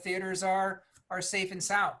that the theaters are safe and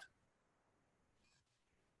sound.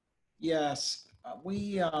 Yes,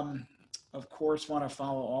 we of course want to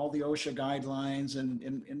follow all the OSHA guidelines,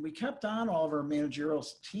 and we kept on all of our managerial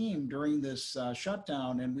team during this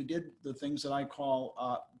shutdown, and we did the things that I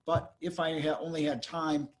call but if I only had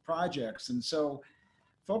time projects. And so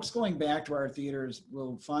folks going back to our theaters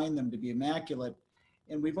will find them to be immaculate,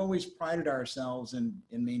 and we've always prided ourselves in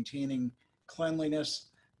maintaining cleanliness,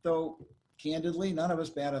 though candidly none of us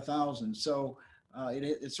bat 1,000. So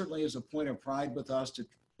it certainly is a point of pride with us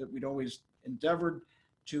that we'd always endeavored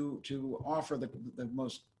to offer the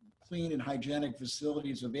most clean and hygienic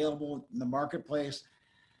facilities available in the marketplace.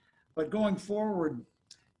 But going forward,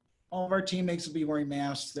 all of our teammates will be wearing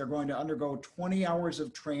masks. They're going to undergo 20 hours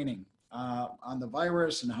of training on the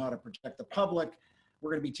virus and how to protect the public.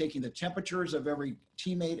 We're going to be taking the temperatures of every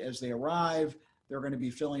teammate as they arrive. They're going to be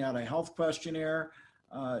filling out a health questionnaire.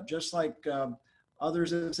 Just like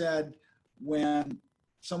others have said, when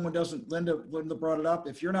someone Linda brought it up,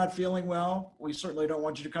 if you're not feeling well, we certainly don't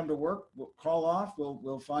want you to come to work. We'll call off.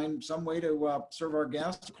 We'll find some way to serve our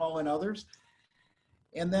guests, call in others.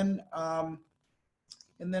 And then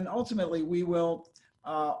ultimately we will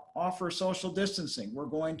offer social distancing. We're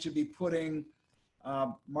going to be putting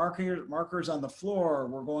markers on the floor.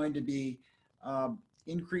 We're going to be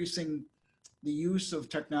increasing the use of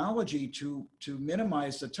technology to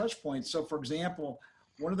minimize the touch points. So for example,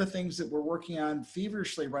 one of the things that we're working on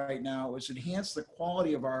feverishly right now is enhance the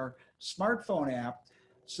quality of our smartphone app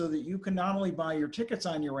so that you can not only buy your tickets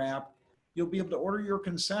on your app, you'll be able to order your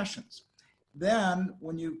concessions. Then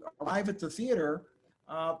when you arrive at the theater,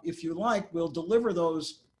 if you like, we'll deliver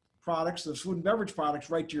those products, those food and beverage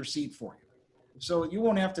products, right to your seat for you. So you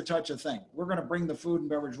won't have to touch a thing. We're going to bring the food and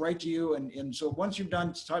beverage right to you. And so once you've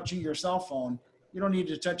done touching your cell phone, you don't need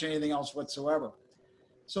to touch anything else whatsoever.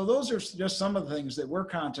 So those are just some of the things that we're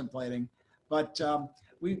contemplating, but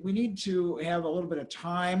we need to have a little bit of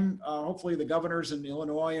time. Hopefully the governors in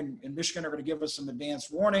Illinois and Michigan are going to give us some advance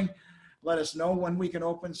warning, let us know when we can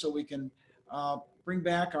open so we can bring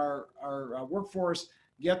back our workforce,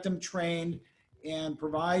 get them trained, and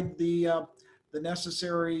provide the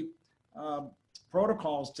necessary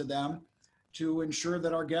protocols to them to ensure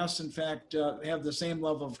that our guests, in fact, have the same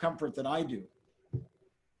level of comfort that I do.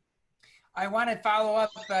 I want to follow up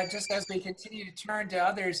just as we continue to turn to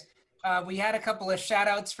others. We had a couple of shout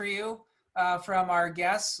outs for you from our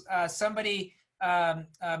guests. Somebody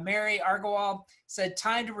Mary Argowal said,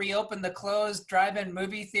 time to reopen the closed drive-in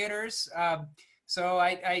movie theaters. So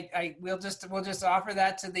we'll just offer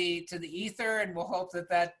that to the ether, and we'll hope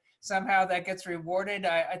that somehow that gets rewarded.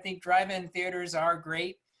 I think drive-in theaters are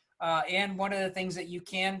great. And one of the things that you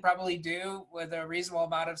can probably do with a reasonable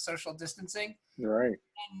amount of social distancing. Right.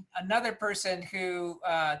 And another person who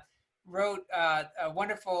wrote, a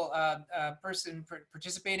wonderful person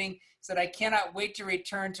participating, said, I cannot wait to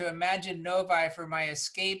return to Imagine Novi for my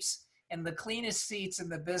escapes and the cleanest seats in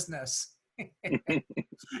the business.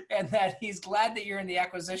 And that he's glad that you're in the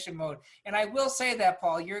acquisition mode. And I will say that,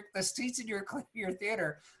 Paul, the seats in your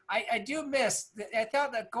theater, I do miss. I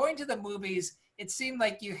thought that going to the movies, it seemed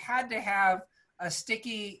like you had to have a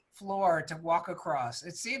sticky floor to walk across.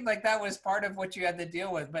 It seemed like that was part of what you had to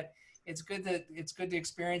deal with, but it's good to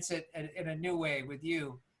experience it in a new way with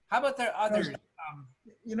you. How about the others?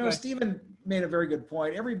 Stephen made a very good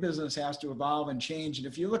point. Every business has to evolve and change. And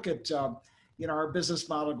if you look at, our business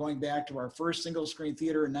model going back to our first single screen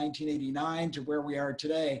theater in 1989 to where we are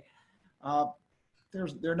today,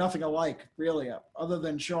 they're nothing alike, really, other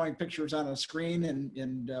than showing pictures on a screen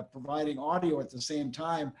and providing audio at the same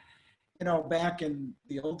time. Back in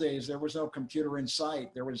the old days, there was no computer in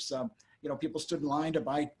sight. There was, people stood in line to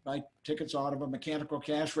buy tickets out of a mechanical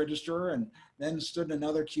cash register and then stood in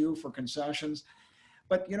another queue for concessions.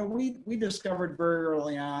 But, we discovered very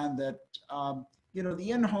early on that,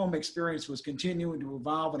 the in-home experience was continuing to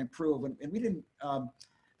evolve and improve. And we didn't,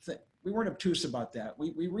 we weren't obtuse about that.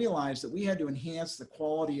 We realized that we had to enhance the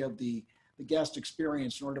quality of the guest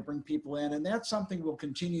experience in order to bring people in. And that's something we'll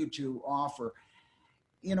continue to offer.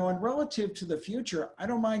 And relative to the future, I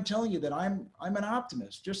don't mind telling you that I'm an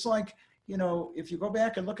optimist. Just like, if you go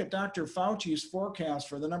back and look at Dr. Fauci's forecast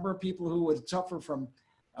for the number of people who would suffer from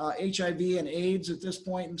HIV and AIDS at this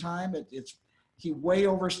point in time, he way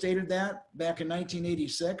overstated that back in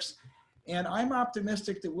 1986. And I'm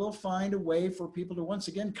optimistic that we'll find a way for people to once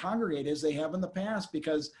again congregate as they have in the past,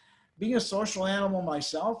 because being a social animal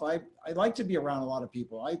myself, I like to be around a lot of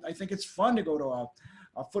people. I think it's fun to go to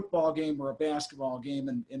a football game or a basketball game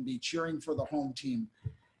and be cheering for the home team.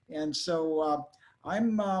 And so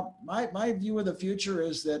my view of the future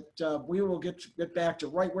is that we will get back to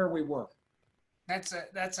right where we were.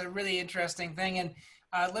 That's a really interesting thing. And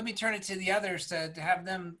let me turn it to the others to have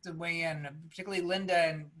them to weigh in, particularly Linda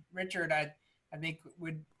and Richard, I think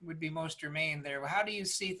would be most germane there. How do you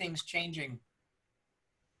see things changing?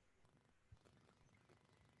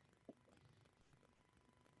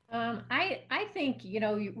 I think,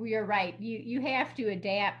 you're right. You have to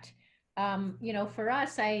adapt. For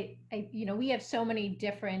us, we have so many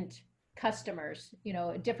different customers,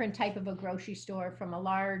 a different type of a grocery store, from a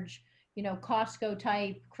large, Costco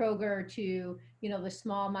type Kroger to, the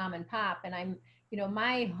small mom and pop. And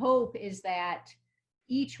my hope is that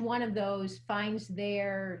each one of those finds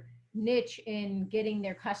their niche in getting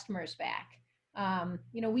their customers back.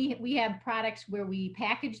 We have products where we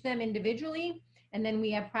package them individually, and then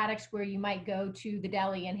we have products where you might go to the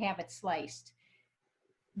deli and have it sliced.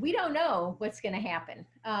 We don't know what's going to happen.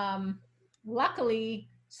 Luckily,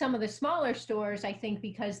 some of the smaller stores, I think,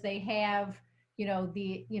 because they have,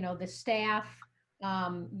 the staff,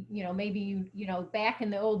 maybe back in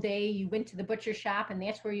the old day, you went to the butcher shop and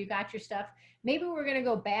that's where you got your stuff. Maybe we're going to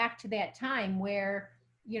go back to that time where,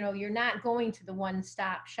 you're not going to the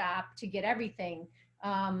one-stop shop to get everything.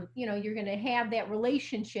 You're going to have that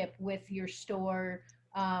relationship with your store,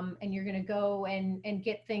 and you're going to go and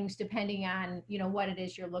get things depending on, what it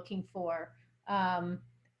is you're looking for.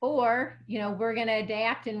 Or, we're going to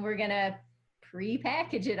adapt and we're going to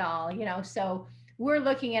pre-package it all, so we're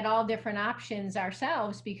looking at all different options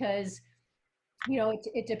ourselves, because,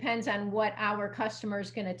 it depends on what our customer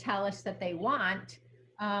is going to tell us that they want.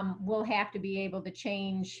 We'll have to be able to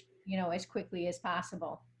change, as quickly as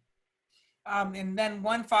possible. And then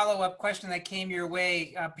one follow-up question that came your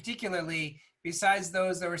way, particularly besides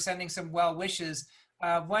those that were sending some well wishes,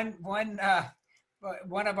 one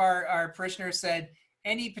of our parishioners said,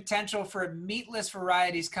 any potential for meatless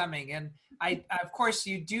varieties coming? And of course,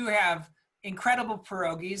 you do have incredible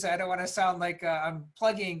pierogies. I don't want to sound like I'm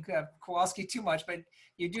plugging Kowalski too much, but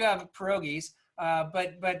you do have pierogies.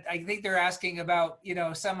 But I think they're asking about,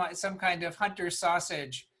 some kind of hunter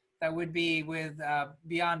sausage that would be with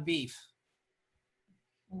Beyond Beef.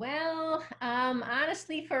 Well,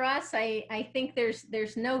 honestly, for us, I think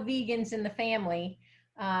there's no vegans in the family.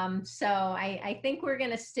 So I think we're going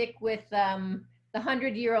to stick with the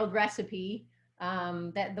 100-year-old recipe.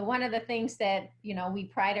 That one of the things that, we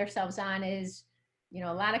pride ourselves on is,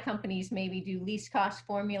 a lot of companies maybe do least cost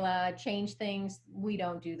formula, change things. We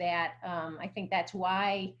don't do that. I think that's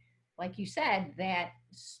why, like you said, that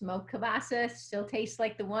smoked kielbasa still tastes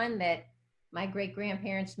like the one that my great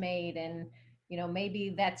grandparents made. And, you know,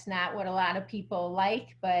 maybe that's not what a lot of people like,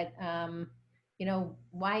 but, you know,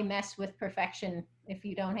 why mess with perfection if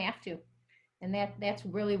you don't have to? And that's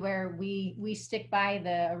really where we stick by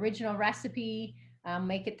the original recipe,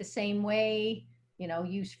 make it the same way, you know,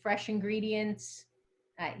 use fresh ingredients.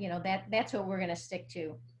 You know, that's what we're going to stick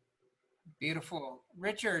to. Beautiful.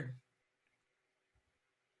 Richard.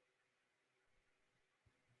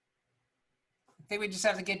 I think we just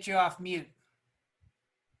have to get you off mute.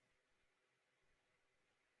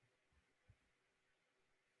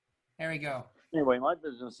 There we go. Anyway, my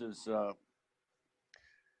business is,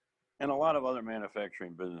 and a lot of other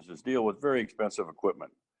manufacturing businesses deal with very expensive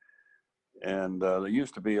equipment. And there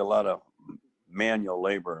used to be a lot of manual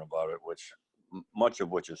labor about it, which much of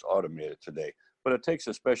which is automated today. But it takes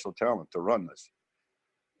a special talent to run this.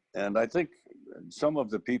 And I think some of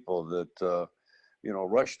the people that, you know,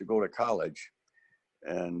 rush to go to college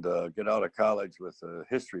and get out of college with a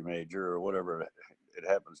history major or whatever it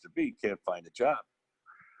happens to be can't find a job.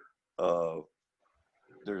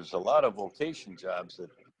 There's a lot of vocation jobs that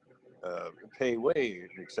pay way in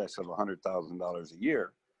excess of $100,000 a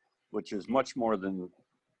year, which is much more than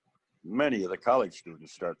many of the college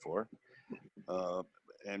students start for.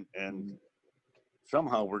 And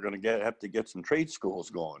somehow we're going to have to get some trade schools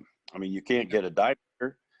going. I mean, you can't get a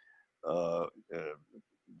diver.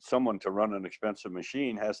 Someone to run an expensive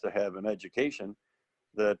machine has to have an education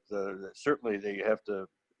that certainly they have to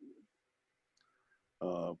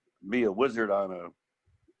be a wizard on an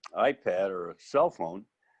iPad or a cell phone.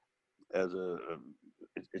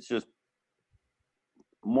 It's just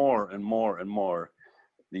more and more and more.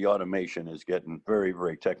 The automation is getting very,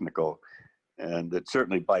 very technical, and it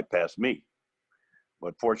certainly bypassed me.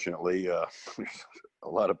 But fortunately, there's a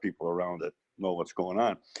lot of people around that know what's going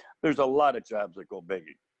on. There's a lot of jobs that go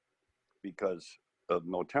begging because of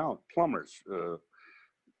no talent. Plumbers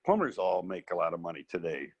all make a lot of money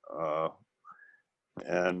today.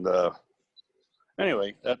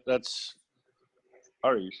 Anyway, that's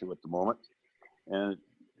our issue at the moment. And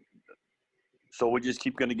so we just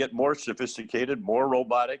keep going to get more sophisticated, more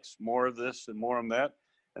robotics, more of this and more of that.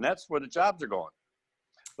 And that's where the jobs are going.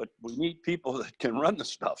 But we need people that can run the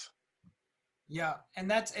stuff. Yeah, and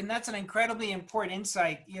that's an incredibly important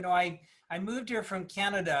insight. You know, I moved here from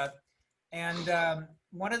Canada, and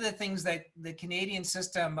one of the things that the Canadian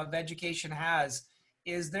system of education has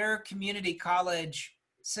is their community college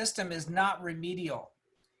system is not remedial.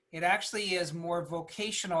 It actually is more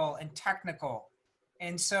vocational and technical.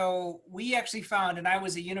 And so we actually found, and I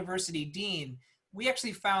was a university dean, we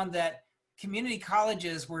actually found that community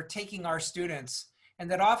colleges were taking our students, and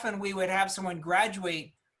that often we would have someone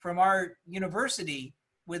graduate from our university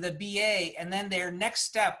with a BA, and then their next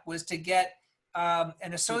step was to get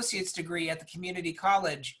an associate's degree at the community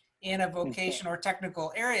college in a vocational or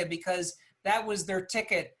technical area, because that was their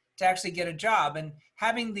ticket to actually get a job. And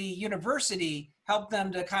having the university help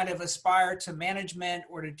them to kind of aspire to management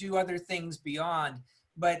or to do other things beyond.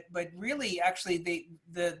 But really, actually,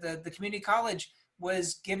 the community college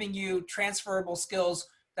was giving you transferable skills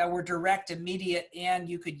that were direct, immediate, and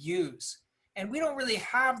you could use. And we don't really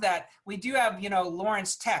have that. We do have, you know,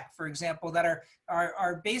 Lawrence Tech, for example, that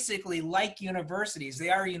are basically like universities. They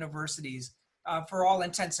are universities for all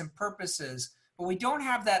intents and purposes. But we don't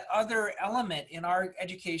have that other element in our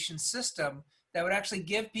education system that would actually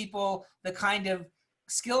give people the kind of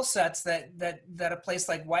skill sets that a place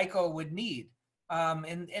like Waco would need.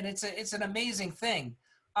 And it's an amazing thing.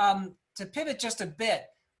 To pivot just a bit,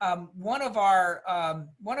 one of our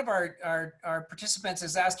participants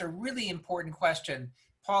has asked a really important question,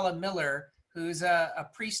 Paula Miller, who's a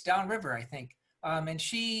priest downriver, I think, and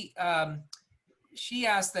she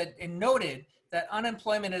asked that and noted that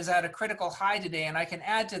unemployment is at a critical high today. And I can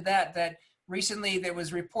add to that recently there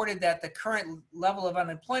was reported that the current level of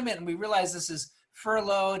unemployment, and we realize this is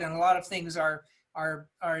furloughed and a lot of things are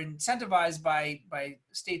incentivized by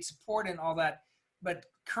state support and all that, but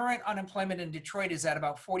current unemployment in Detroit is at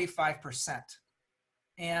about 45%.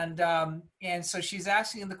 And so she's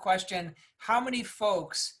asking the question, how many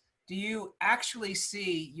folks do you actually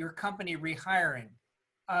see your company rehiring?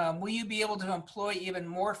 Will you be able to employ even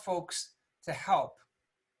more folks to help?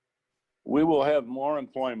 We will have more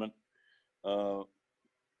employment at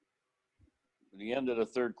the end of the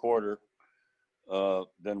third quarter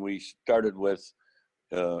than we started with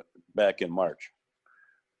back in March.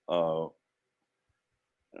 The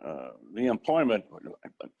employment,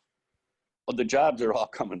 the jobs are all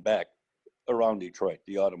coming back around Detroit,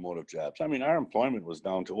 the automotive jobs. I mean, our employment was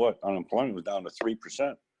down to what? Unemployment was down to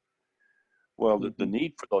 3%. Well, the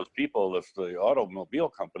need for those people, if the automobile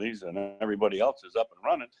companies and everybody else is up and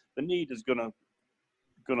running, the need is gonna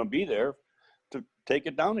be there to take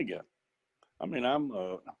it down again. I mean, I'm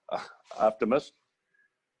optimist.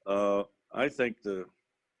 I think the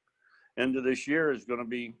end of this year is going to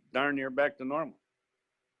be darn near back to normal.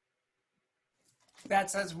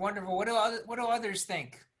 That's wonderful. What do others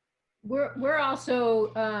think? We're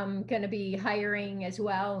also going to be hiring as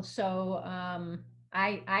well. So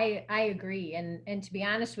I agree. And to be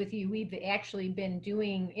honest with you, we've actually been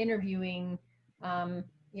doing interviewing,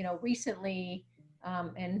 recently,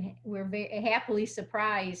 and we're very happily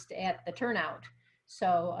surprised at the turnout.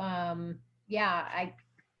 So yeah,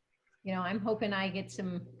 I'm hoping I get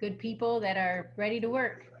some good people that are ready to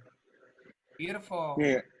work. Beautiful.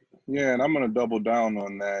 Yeah, and I'm going to double down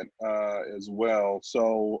on that as well.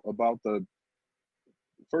 So about the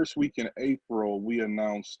first week in April, we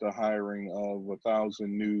announced the hiring of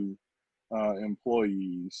 1,000 new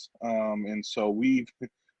employees, and so we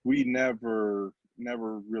never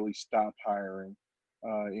really stopped hiring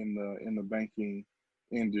in the banking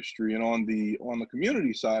industry. And on the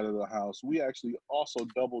community side of the house, we actually also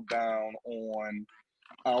doubled down on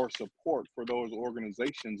our support for those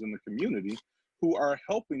organizations in the community who are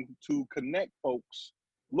helping to connect folks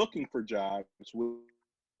looking for jobs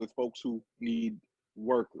with folks who need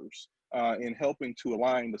workers, and helping to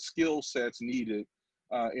align the skill sets needed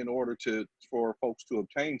in order for folks to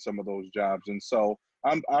obtain some of those jobs. And so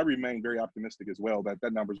I remain very optimistic as well that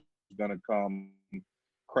number is going to come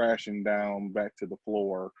crashing down back to the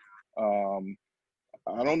floor.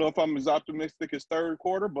 I don't know if I'm as optimistic as third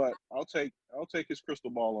quarter, but I'll take his crystal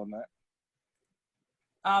ball on that.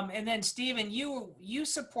 And then Stephen, you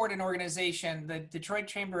support an organization, the Detroit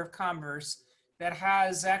Chamber of Commerce, that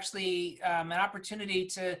has actually an opportunity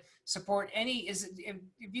to support if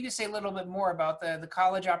you could say a little bit more about the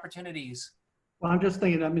college opportunities. Well, I'm just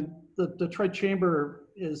thinking, I mean, the Detroit Chamber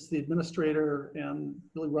is the administrator and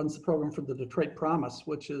really runs the program for the Detroit Promise,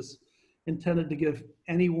 which is intended to give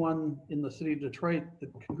anyone in the city of Detroit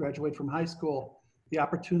that can graduate from high school the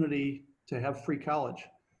opportunity to have free college.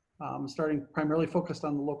 Starting primarily focused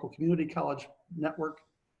on the local community college network.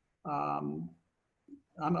 I'll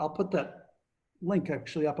put that link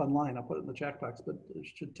actually up online. I'll put it in the chat box, but you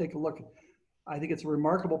should take a look. I think it's a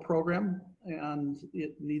remarkable program, and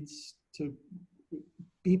it needs to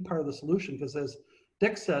be part of the solution, because as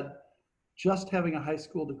Dick said, just having a high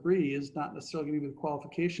school degree is not necessarily going to be the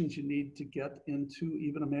qualifications you need to get into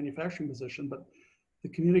even a manufacturing position. But the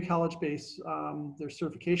community college base, there's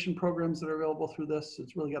certification programs that are available through this.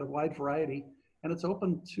 It's really got a wide variety, and it's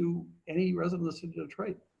open to any resident of the city of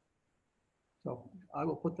Detroit. So I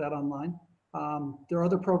will put that online. There are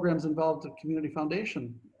other programs involved. The Community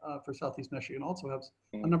Foundation for Southeast Michigan also has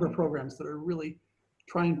a number of programs that are really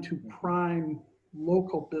trying to prime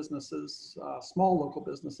local businesses, small local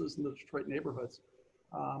businesses in the Detroit neighborhoods.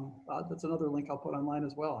 That's another link I'll put online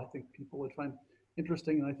as well. I think people would find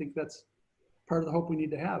interesting, and I think that's part of the hope we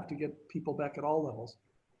need to have to get people back at all levels.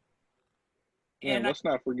 And let's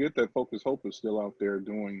not forget that Focus Hope is still out there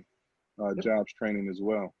doing jobs training as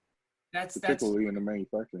well, particularly in the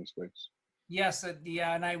manufacturing space. Yes,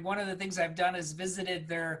 and one of the things I've done is visited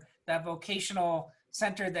that vocational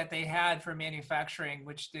center that they had for manufacturing,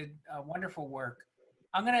 which did wonderful work.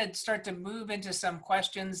 I'm going to start to move into some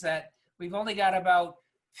questions that we've only got about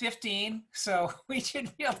 15, so we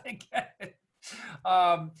should be able to get it.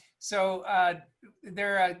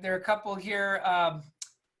 There are a couple here.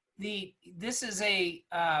 This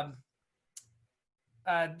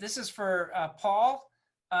is for Paul,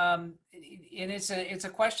 and it's a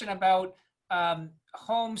question about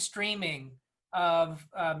home streaming of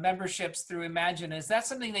memberships through Imagine. Is that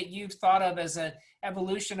something that you've thought of as an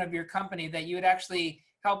evolution of your company, that you would actually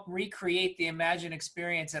help recreate the Imagine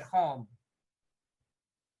experience at home?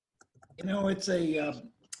 It's a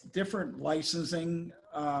different licensing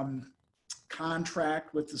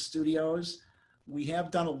contract with the studios. We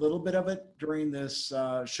have done a little bit of it during this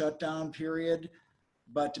shutdown period,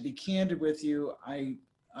 but to be candid with you, I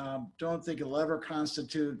don't think it'll ever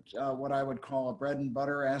constitute what I would call a bread and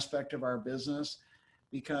butter aspect of our business,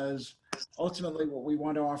 because ultimately what we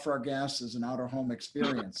want to offer our guests is an out-of-home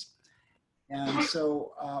experience. And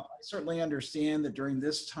so I certainly understand that during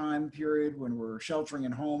this time period when we're sheltering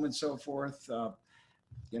at home and so forth,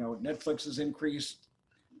 Netflix has increased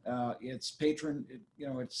its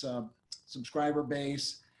its subscriber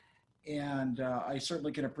base. And I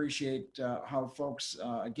certainly can appreciate how folks,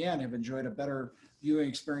 again, have enjoyed a better viewing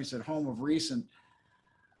experience at home of recent.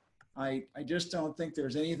 I just don't think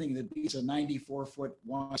there's anything that beats a 94-foot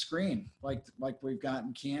wide screen like we've got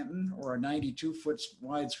in Canton, or a 92-foot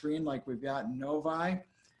wide screen like we've got in Novi.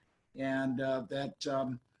 And that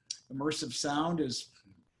immersive sound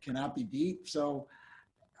cannot be beat. So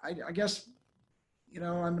I guess,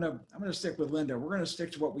 I'm gonna stick with Linda. We're gonna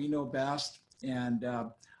stick to what we know best, and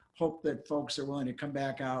hope that folks are willing to come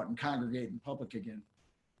back out and congregate in public again.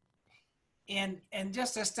 And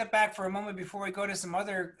just to step back for a moment before we go to some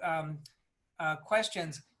other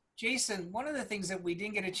questions, Jason, one of the things that we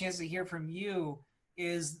didn't get a chance to hear from you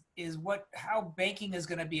is how banking is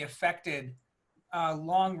going to be affected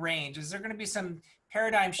long range. Is there going to be some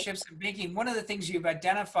paradigm shifts in banking? One of the things you've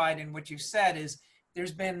identified in what you've said is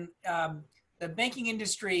there's been the banking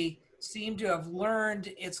industry seemed to have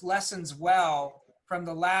learned its lessons well from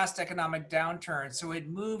the last economic downturn. So it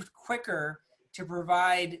moved quicker to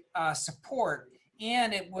provide support.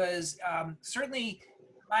 And it was certainly,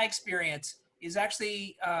 my experience is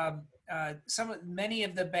actually many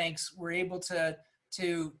of the banks were able to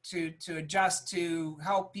adjust to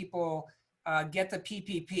help people get the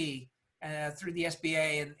PPP through the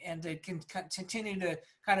SBA and to continue to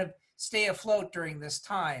kind of stay afloat during this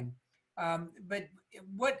time. But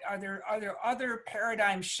what are there other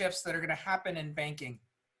paradigm shifts that are going to happen in banking?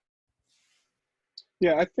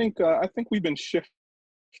 Yeah, I think we've been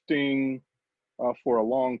shifting for a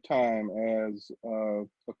long time, as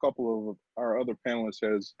a couple of our other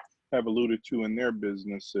panelists have alluded to in their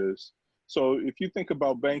businesses. So if you think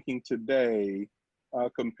about banking today,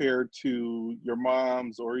 compared to your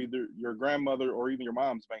mom's or either your grandmother or even your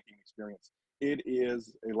mom's banking experience, it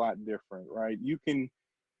is a lot different, right? You can,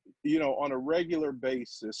 on a regular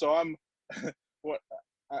basis. So I'm, what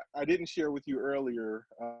I didn't share with you earlier,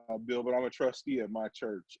 Bill, but I'm a trustee at my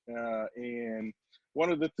church. And one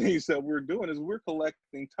of the things that we're doing is we're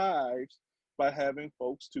collecting tithes by having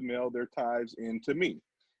folks to mail their tithes in to me.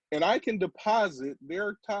 And I can deposit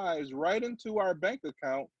their tithes right into our bank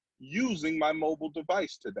account using my mobile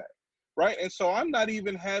device today, right? And so I'm not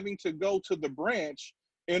even having to go to the branch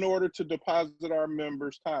in order to deposit our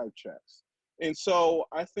members' tithe checks. And so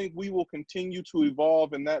I think we will continue to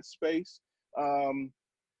evolve in that space.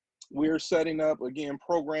 We're setting up, again,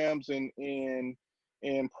 programs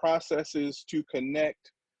and processes to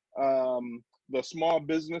connect the small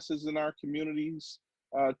businesses in our communities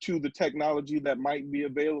to the technology that might be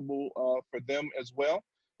available for them as well.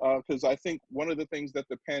 Because I think one of the things that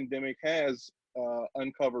the pandemic has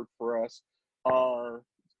uncovered for us are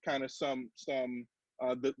kind of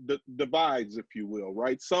the divides, if you will,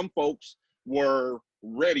 right? Some folks were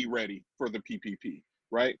ready for the PPP,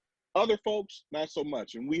 right? Other folks, not so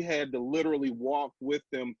much. And we had to literally walk with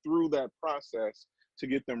them through that process to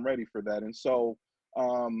get them ready for that. And so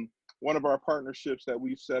one of our partnerships that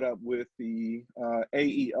we've set up with the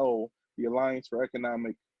AEO, the Alliance for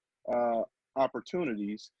Economic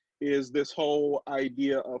Opportunities, is this whole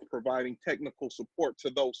idea of providing technical support to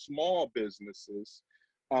those small businesses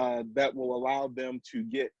that will allow them to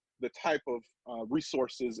get the type of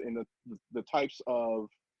resources and the types of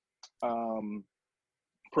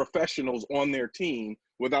professionals on their team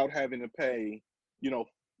without having to pay,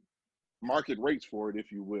 market rates for it, if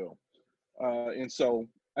you will. And so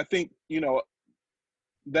I think,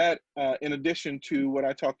 that in addition to what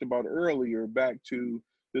I talked about earlier, back to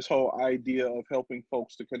this whole idea of helping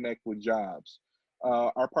folks to connect with jobs.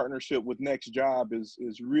 Our partnership with Next Job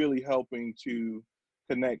is really helping to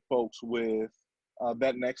connect folks with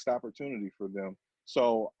that next opportunity for them.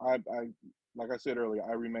 So I like I said earlier,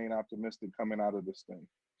 I remain optimistic coming out of this thing.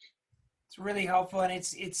 It's really helpful, and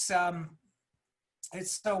it's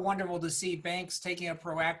so wonderful to see banks taking a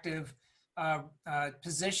proactive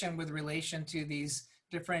position with relation to these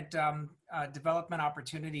different development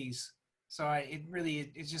opportunities. So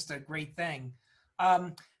it's just a great thing.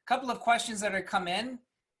 Couple of questions that are come in.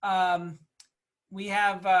 We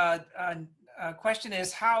have a question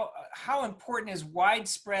is how important is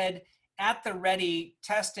widespread at the ready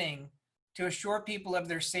testing to assure people of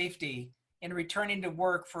their safety in returning to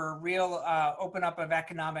work for a real open up of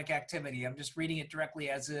economic activity? I'm just reading it directly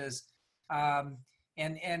as is.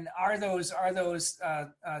 And are those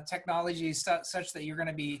technologies such that you're going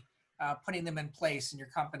to be putting them in place in your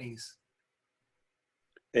companies?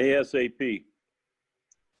 ASAP.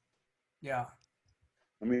 Yeah.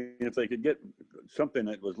 I mean, if they could get something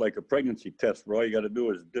that was like a pregnancy test, where all you got to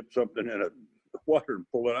do is dip something in a water and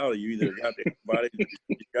pull it out. You either got the body,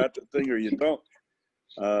 you got the thing, or you don't.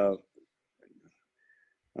 I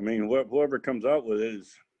mean, whoever comes out with it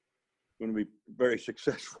is going to be very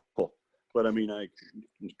successful. But I mean, I'm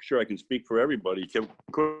sure I can speak for everybody.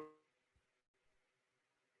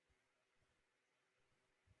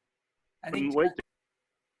 I Couldn't think, wait.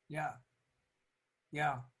 yeah,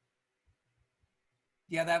 yeah.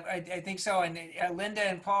 Yeah, that I think so. And Linda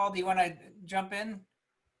and Paul, do you want to jump in?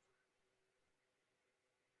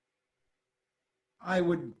 I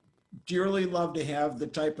would dearly love to have the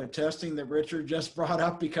type of testing that Richard just brought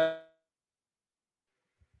up, because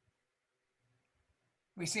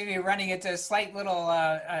We seem to be running into slight little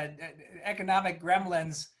economic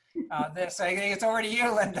gremlins. This, I think it's over to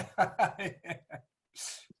you, Linda.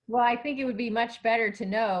 Well, I think it would be much better to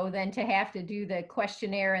know than to have to do the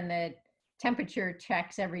questionnaire and the temperature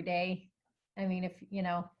checks every day. I mean, if,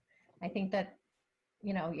 I think that,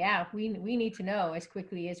 yeah, we need to know as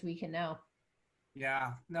quickly as we can know.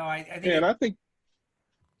 Yeah, no, I think, And I think,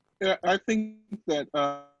 yeah, I think that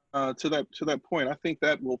to that point, I think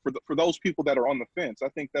that will, for those people that are on the fence, I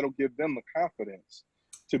think that'll give them the confidence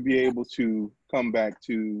to be able to come back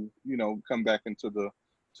into the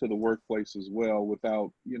workplace as well,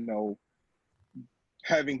 without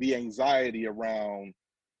having the anxiety around,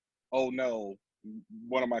 oh no,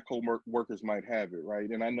 one of my co-workers might have it, right?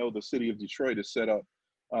 And I know the city of Detroit has set up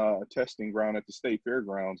a testing ground at the state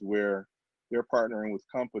fairgrounds where they're partnering with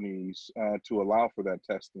companies to allow for that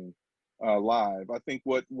testing live. I think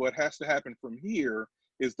what has to happen from here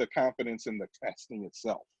is the confidence in the testing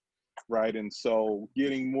itself, right? And so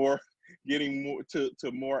getting more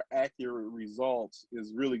to more accurate results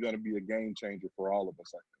is really going to be a game changer for all of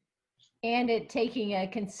us, I think. And it taking a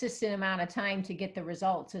consistent amount of time to get the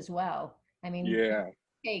results as well. I mean, Yeah.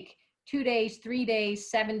 take 2 days, 3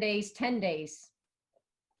 days, 7 days, 10 days.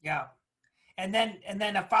 yeah. And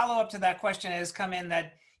then a follow-up to that question has come in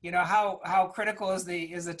that, how critical is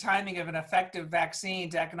the timing of an effective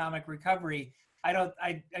vaccine to economic recovery?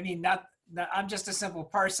 I mean, not, I'm just a simple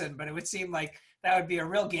person, but it would seem like that would be a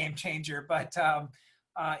real game changer. But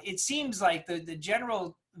it seems like the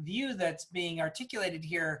general view that's being articulated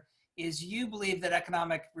here is you believe that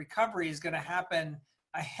economic recovery is going to happen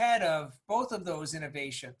ahead of both of those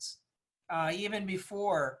innovations, even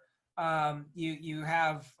before you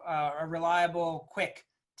have a reliable, quick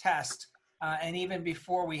test, and even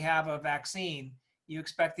before we have a vaccine, you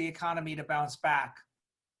expect the economy to bounce back.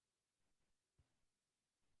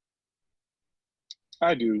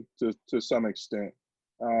 I do to some extent.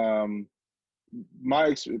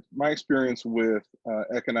 My experience with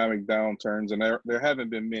economic downturns, and there haven't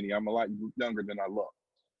been many. I'm a lot younger than I look.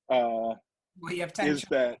 Well, you have 10 Is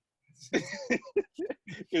that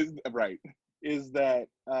is right? Is that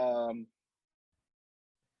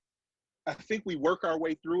I think we work our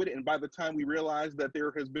way through it, and by the time we realize that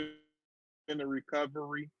there has been a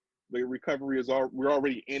recovery, the recovery is we're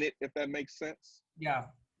already in it. If that makes sense. Yeah.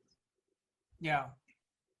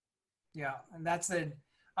 And that's the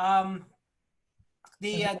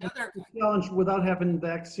other challenge without having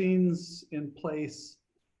vaccines in place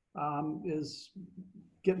is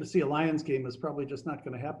getting to see a Lions game is probably just not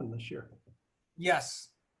going to happen this year. Yes.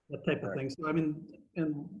 That type of thing. So I mean,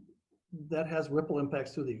 and that has ripple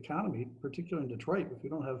impacts through the economy, particularly in Detroit. If you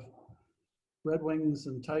don't have Red Wings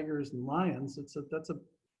and Tigers and Lions,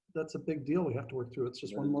 that's a big deal we have to work through. It's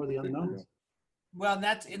just one more of the unknowns. Well,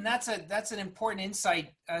 that's an important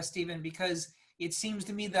insight, Stephen, because it seems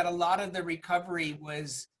to me that a lot of the recovery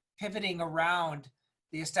was pivoting around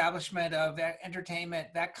the establishment of entertainment,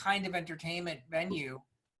 that kind of entertainment venue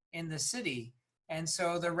in the city. And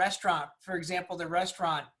so the restaurant, for example, the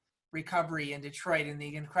restaurant recovery in Detroit and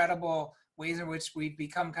the incredible ways in which we've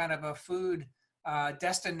become kind of a food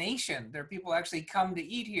destination. There are people actually come to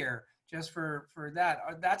eat here just for that.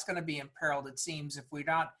 That's going to be imperiled, it seems, if we're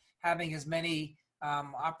not having as many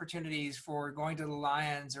opportunities for going to the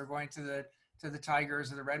Lions or going to the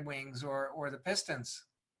Tigers or the Red Wings or the Pistons.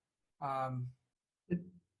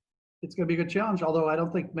 It's going to be a good challenge, although I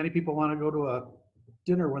don't think many people want to go to a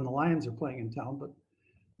dinner when the Lions are playing in town, but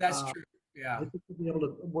that's true. Yeah. I think we'll be able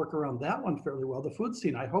to work around that one fairly well. The food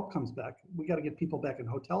scene, I hope, comes back. We got to get people back in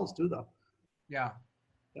hotels too, though. Yeah.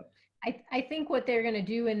 Yep. I think what they're going to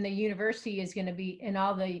do in the university is going to be, in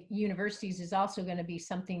all the universities, is also going to be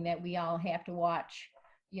something that we all have to watch.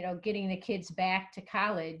 Getting the kids back to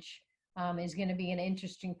college is going to be an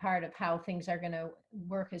interesting part of how things are going to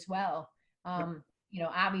work as well.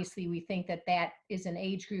 Obviously we think that is an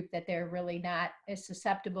age group that they're really not as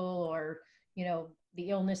susceptible, or, the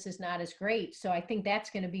illness is not as great. So I think that's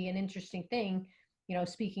going to be an interesting thing.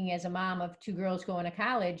 Speaking as a mom of 2 girls going to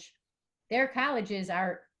college, their colleges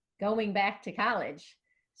are going back to college.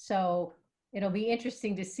 So it'll be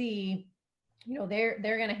interesting to see, they're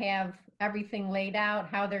going to have everything laid out,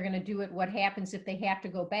 how they're going to do it, what happens if they have to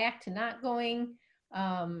go back to not going,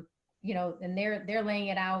 and they're laying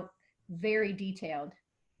it out very detailed.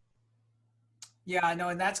 Yeah, I know,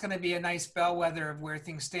 and that's going to be a nice bellwether of where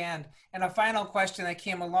things stand. And a final question that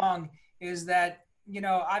came along is that,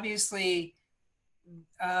 obviously,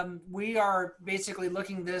 we are basically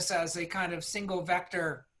looking this as a kind of single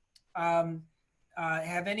vector. Um,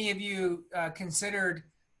 have any of you considered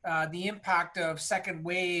the impact of second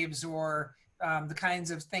waves or the kinds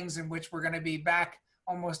of things in which we're going to be back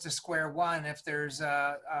almost to square one if there's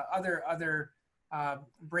other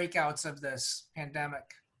breakouts of this pandemic?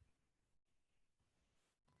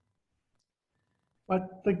 I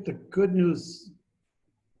think the good news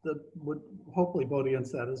that would hopefully vote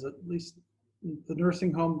against that is at least the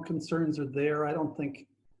nursing home concerns are there. I don't think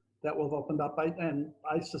that will have opened up. And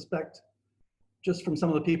I suspect just from some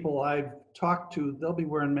of the people I've talked to, they'll be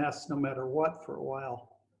wearing masks no matter what for a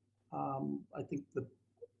while. I think the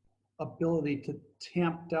ability to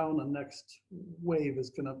tamp down the next wave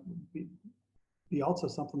is going to be also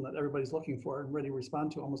something that everybody's looking for and ready to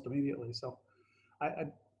respond to almost immediately. So I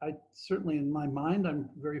certainly, in my mind, I'm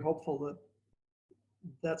very hopeful that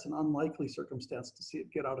that's an unlikely circumstance to see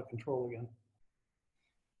it get out of control again.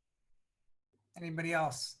 Anybody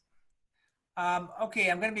else? Okay,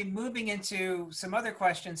 I'm going to be moving into some other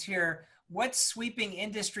questions here. What sweeping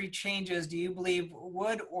industry changes do you believe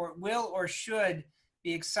would or will or should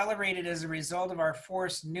be accelerated as a result of our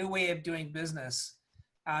forced new way of doing business?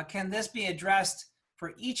 Can this be addressed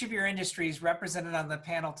for each of your industries represented on the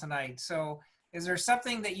panel tonight? So is there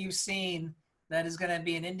something that you've seen that is going to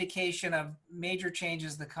be an indication of major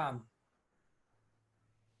changes to come?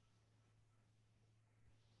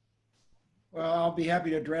 Well, I'll be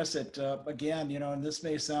happy to address it. Again, and this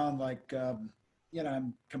may sound like,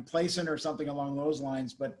 I'm complacent or something along those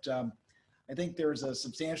lines, but I think there's a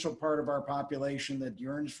substantial part of our population that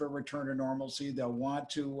yearns for a return to normalcy. They'll want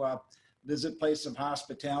to visit places of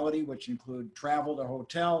hospitality, which include travel to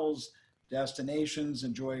hotels, destinations,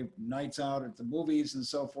 enjoy nights out at the movies and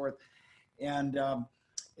so forth. And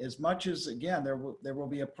as much as, again, there will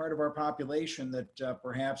be a part of our population that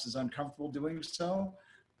perhaps is uncomfortable doing so,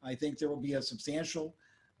 I think there will be a substantial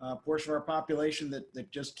portion of our population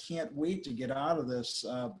that just can't wait to get out of this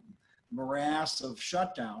morass of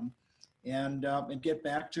shutdown and get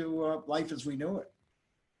back to life as we knew it.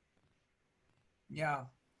 Yeah,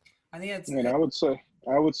 I think it's. And I would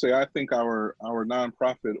say, I think our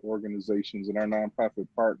nonprofit organizations and our nonprofit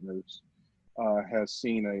partners has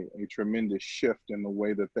seen a tremendous shift in the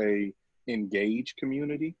way that they engage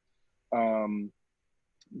community. Moving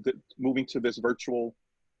to this virtual,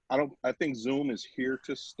 I think Zoom is here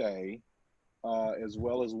to stay, as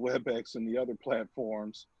well as WebEx and the other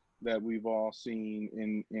platforms that we've all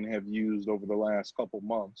seen and have used over the last couple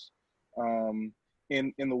months.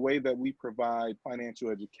 In the way that we provide financial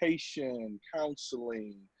education,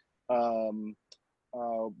 counseling,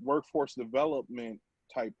 workforce development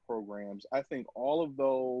type programs. I think all of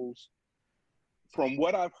those, from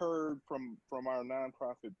what I've heard from our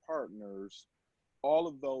nonprofit partners, all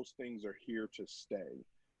of those things are here to stay.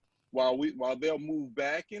 While they'll move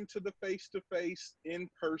back into the face-to-face,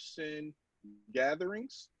 in-person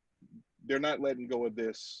gatherings, they're not letting go of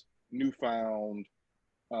this newfound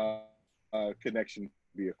connection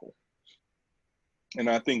vehicle. And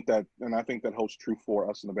I think that holds true for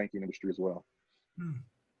us in the banking industry as well.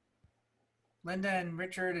 Linda and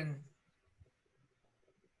Richard and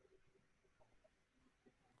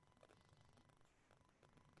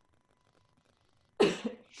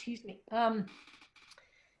excuse me.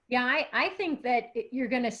 Yeah, I think that you're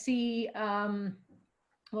going to see,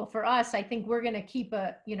 well, for us, I think we're going to keep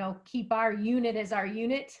our unit as our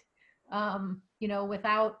unit,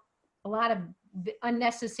 without a lot of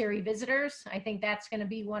unnecessary visitors. I think that's going to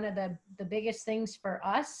be one of the biggest things for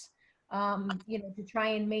us, to try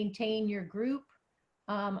and maintain your group.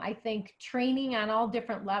 I think training on all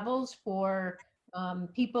different levels for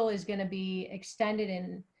people is going to be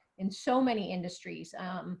extended in so many industries.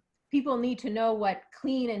 People need to know what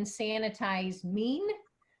clean and sanitize mean.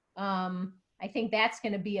 I think that's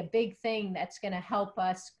going to be a big thing that's going to help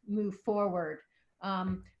us move forward.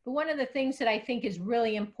 But one of the things that I think is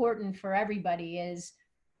really important for everybody is,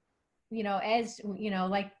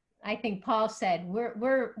 like I think Paul said,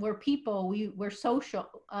 we're people, we're social.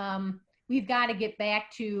 We've got to get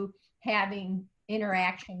back to having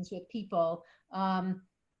interactions with people.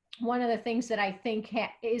 One of the things that I think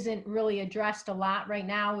isn't really addressed a lot right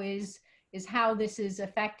now is how this is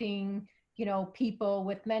affecting, people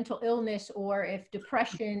with mental illness, or if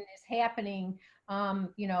depression is happening,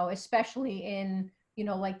 especially in,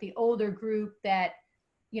 like the older group that,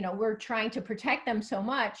 we're trying to protect them so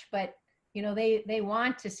much, but, they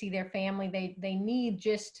want to see their family. They need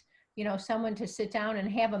just, someone to sit down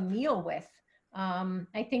and have a meal with.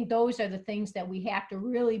 I think those are the things that we have to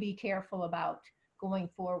really be careful about going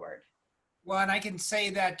forward. Well, and I can say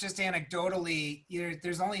that just anecdotally,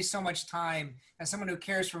 there's only so much time, as someone who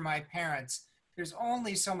cares for my parents, there's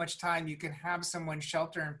only so much time you can have someone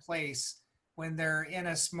shelter in place when they're in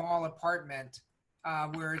a small apartment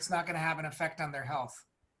where it's not going to have an effect on their health,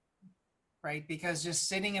 right? Because just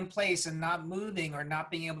sitting in place and not moving or not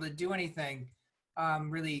being able to do anything,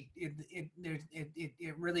 really,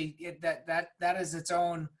 that is its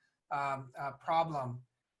own problem.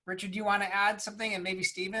 Richard, do you want to add something, and maybe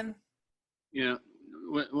Stephen? Yeah,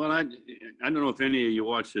 well, I don't know if any of you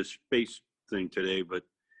watched this space thing today, but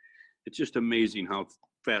it's just amazing how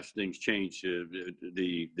fast things change.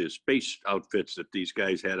 The space outfits that these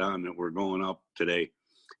guys had on that were going up today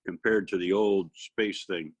compared to the old space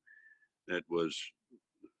thing that was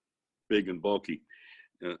big and bulky.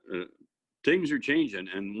 Things are changing,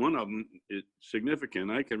 and one of them is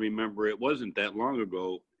significant. I can remember it wasn't that long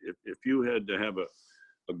ago. If you had to have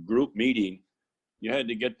a group meeting, you had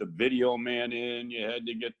to get the video man in, you had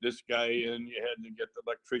to get this guy in, you had to get the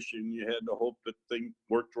electrician, you had to hope that thing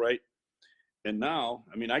worked right. And now,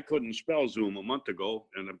 I mean, I couldn't spell Zoom a month ago,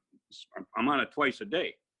 and I'm on it twice a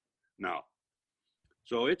day now.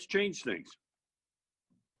 So it's changed things.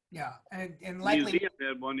 Yeah, and The likely museum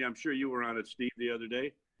had one, I'm sure you were on it, Steve, the other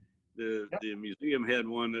day. The museum had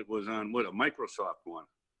one that was on, what, a Microsoft one.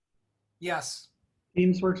 yes.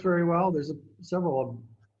 Teams works very well. There's several of them.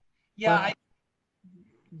 Yeah,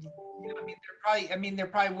 I mean, there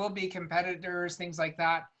probably will be competitors, things like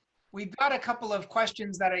that. We've got a couple of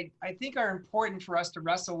questions that I think are important for us to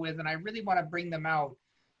wrestle with, and I really want to bring them out,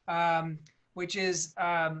 which is,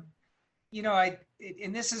 and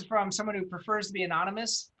this is from someone who prefers to be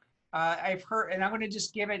anonymous. I've heard, and I'm going to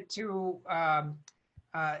just give it to,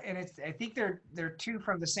 and I think they're two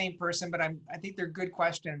from the same person, but I think they're good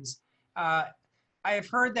questions. I have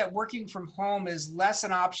heard that working from home is less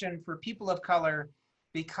an option for people of color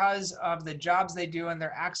because of the jobs they do and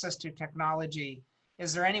their access to technology.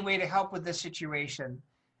 Is there any way to help with this situation?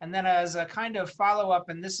 And then as a kind of follow-up,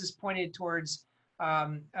 and this is pointed towards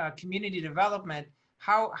community development,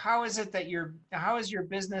 how is it that how is your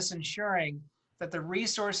business ensuring that the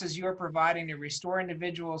resources you're providing to restore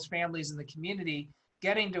individuals, families, and the community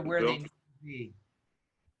getting to where they need to be?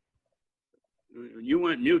 You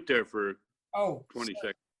went mute there for 20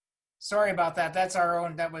 seconds. Sorry about that. That's our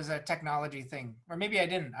own, that was a technology thing. Or maybe I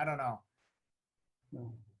didn't, I don't know.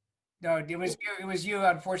 No, it was you,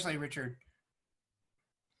 unfortunately, Richard.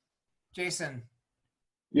 Jason.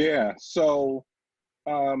 Yeah, so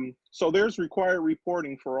there's required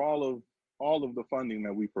reporting for all of the funding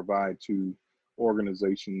that we provide to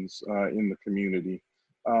organizations in the community.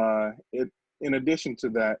 In addition to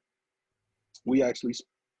that, we actually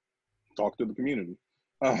talk to the community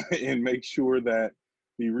and make sure that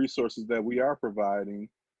the resources that we are providing,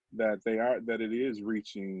 that it is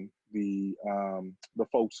reaching the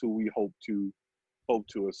folks who we hope to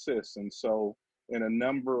assist. And so in a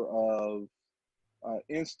number of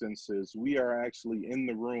instances, we are actually in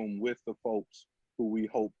the room with the folks who we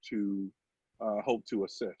hope to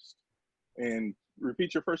assist. And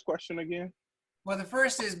repeat your first question again. Well, the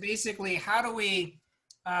first is basically how do we,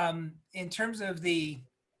 in terms of the,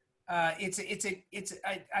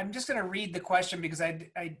 I'm just going to read the question because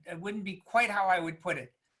I wouldn't be quite how I would put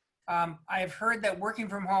it. I've heard that working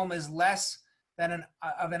from home is less than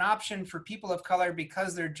an option for people of color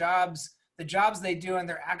because the jobs they do and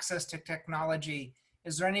their access to technology.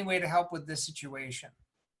 Is there any way to help with this situation?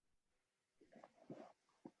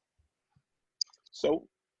 So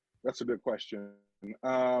that's a good question.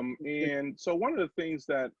 And so one of the things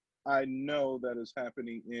that I know that is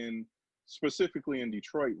happening specifically in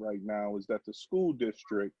Detroit right now is that the school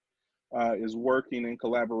district is working in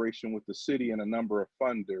collaboration with the city and a number of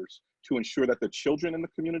funders to ensure that the children in the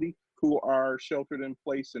community who are sheltered in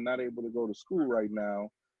place and not able to go to school right now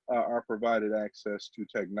are provided access to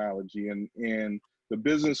technology. And in the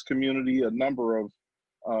business community, a number of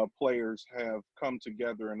players have come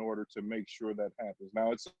together in order to make sure that happens.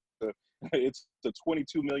 Now it's a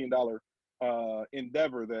 $22 million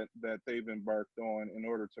endeavor that they've embarked on in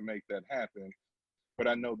order to make that happen. But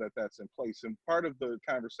I know that that's in place. And part of the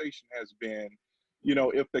conversation has been,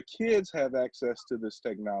 if the kids have access to this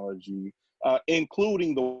technology,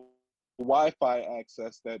 including the Wi-Fi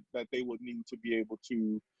access that they would need to be able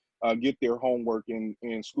to get their homework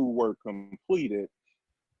and schoolwork completed,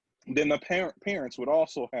 then the parents would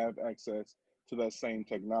also have access to that same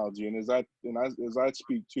technology. And as I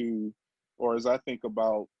speak to, or as I think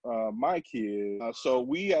about my kids, so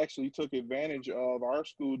we actually took advantage of our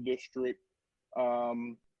school district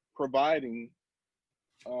providing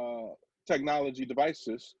technology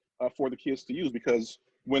devices for the kids to use, because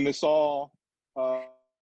when this all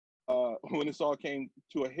when this all came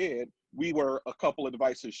to a head, we were a couple of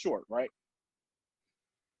devices short, right?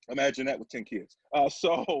 Imagine that with 10 kids.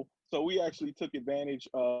 So we actually took advantage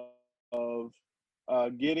of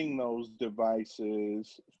getting those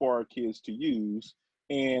devices for our kids to use,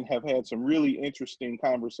 and have had some really interesting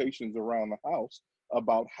conversations around the house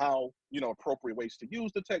about how, appropriate ways to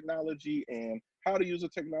use the technology and how to use the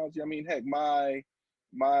technology. I mean, heck, my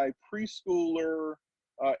preschooler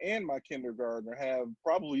and my kindergartner have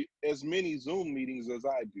probably as many Zoom meetings as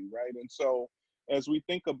I do, right? And so as we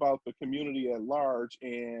think about the community at large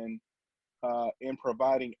and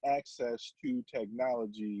providing access to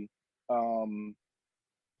technology,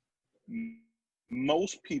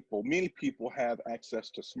 many people have access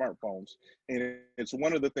to smartphones, and it's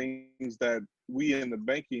one of the things that we in the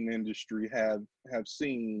banking industry have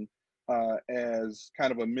seen as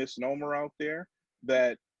kind of a misnomer out there,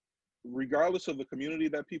 that regardless of the community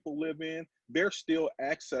that people live in, they're still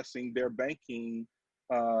accessing their banking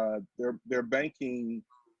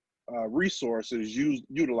resources,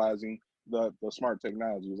 utilizing the smart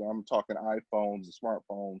technologies. I'm talking iPhones, the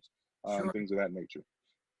smartphones, Sure. things of that nature.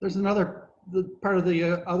 There's part of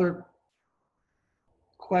the other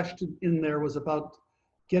question in there was about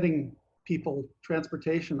getting people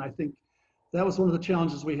transportation. I think that was one of the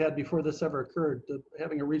challenges we had before this ever occurred.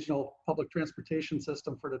 Having a regional public transportation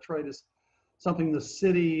system for Detroit is something the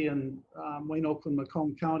city and Wayne, Oakland,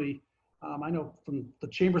 Macomb County, I know from the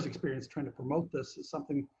Chamber's experience trying to promote this, is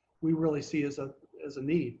something we really see as a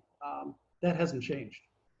need. That hasn't changed.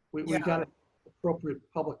 We've got appropriate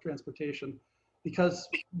public transportation, because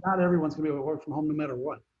not everyone's going to be able to work from home no matter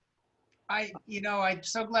what. I'm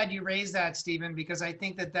so glad you raised that, Stephen, because I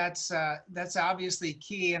think that's obviously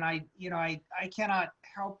key. And I cannot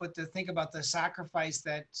help but to think about the sacrifice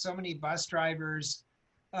that so many bus drivers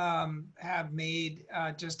have made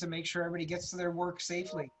just to make sure everybody gets to their work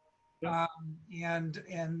safely. Yeah.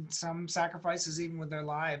 And some sacrifices even with their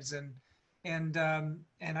lives. And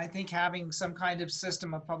I think having some kind of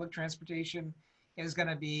system of public transportation is going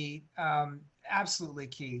to be absolutely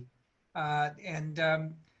key. One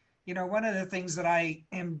of the things that I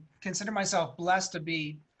consider myself blessed to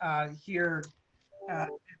be here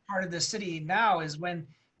part of the city now is when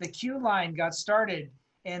the Q line got started.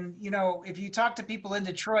 And, if you talk to people in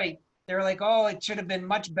Detroit, they're like, oh, it should have been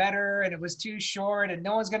much better and it was too short and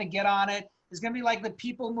no one's going to get on it. It's going to be like the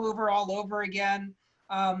people mover all over again.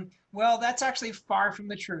 Well, that's actually far from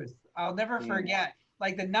the truth. I'll never forget,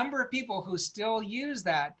 like, the number of people who still use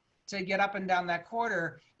that to get up and down that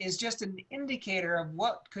corridor is just an indicator of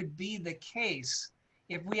what could be the case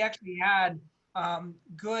if we actually had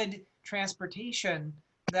good transportation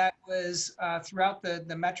that was throughout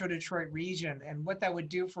the Metro Detroit region, and what that would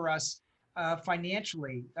do for us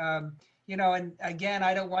financially. And again,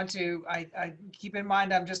 I don't want to, I keep in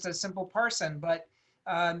mind I'm just a simple person, but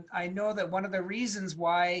I know that one of the reasons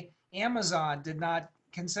why Amazon did not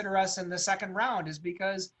consider us in the second round is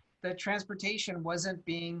because the transportation wasn't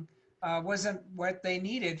what they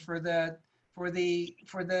needed for the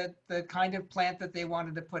kind of plant that they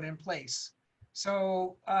wanted to put in place.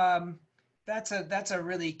 So that's a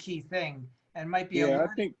really key thing, and might be and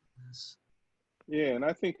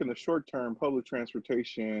I think in the short term, public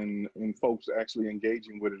transportation and folks actually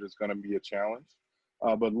engaging with it is going to be a challenge.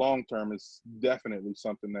 But long term, it's definitely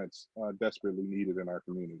something that's desperately needed in our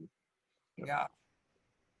community. Yeah.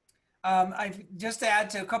 I've just to add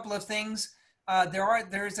to a couple of things.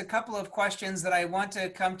 There's a couple of questions that I want to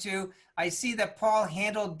come to. I see that Paul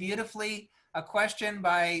handled beautifully a question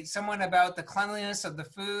by someone about the cleanliness of the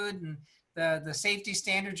food and the safety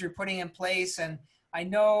standards you're putting in place. And I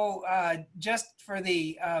know just for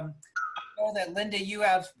I know that Linda, you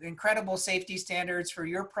have incredible safety standards for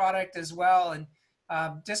your product as well. And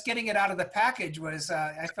just getting it out of the package was,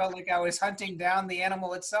 I felt like I was hunting down the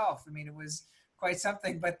animal itself. I mean, it was quite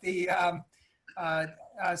something, but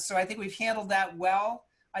so I think we've handled that well.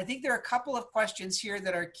 I think there are a couple of questions here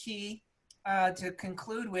that are key to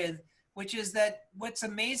conclude with, which is that what's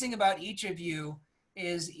amazing about each of you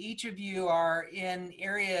is each of you are in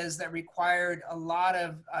areas that required a lot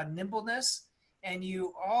of nimbleness, and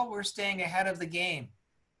you all were staying ahead of the game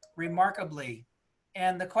remarkably.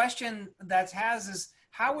 And the question that has is,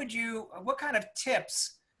 what kind of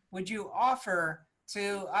tips would you offer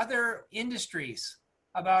to other industries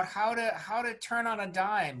about how to turn on a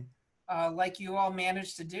dime like you all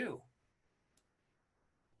managed to do?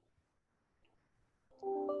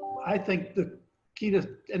 I think the key to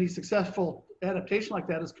any successful adaptation like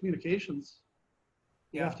that is communications.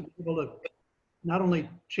 You have to be able to not only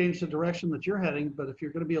change the direction that you're heading, but if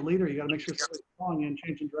you're going to be a leader, you got to make sure somebody's following you and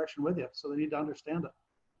changing direction with you. So they need to understand it.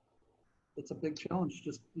 It's a big challenge.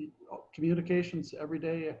 Just communications every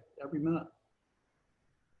day, every minute.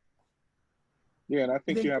 Yeah, and I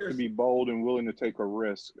think you have to there's- be bold and willing to take a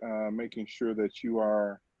risk, making sure that you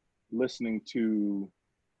are listening to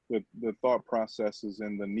the thought processes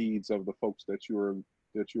and the needs of the folks that you are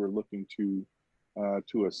looking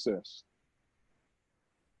to assist.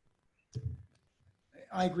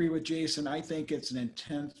 I agree with Jason. I think it's an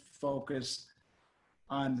intense focus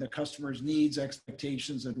on the customer's needs,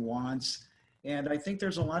 expectations, and wants. And I think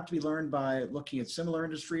there's a lot to be learned by looking at similar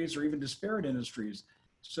industries or even disparate industries.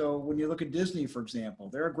 So when you look at Disney, for example,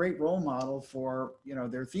 they're a great role model for, you know,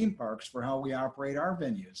 their theme parks, for how we operate our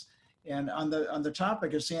venues. And on the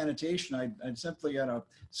topic of sanitation, I'd simply, on a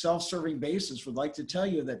self-serving basis, would like to tell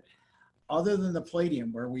you that other than the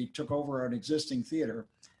Palladium, where we took over an existing theater,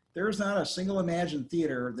 there's not a single Imagine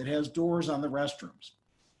theater that has doors on the restrooms.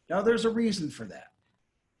 Now, there's a reason for that,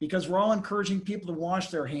 because we're all encouraging people to wash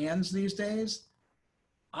their hands these days.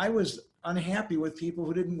 I was unhappy with people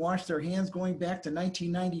who didn't wash their hands going back to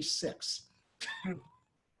 1996.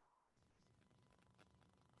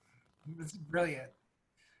 It's brilliant.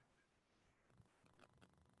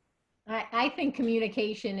 I think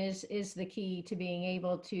communication is the key to being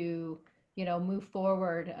able to, you know, move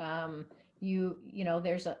forward. You know,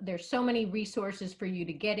 there's so many resources for you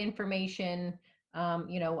to get information.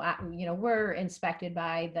 You know, we're inspected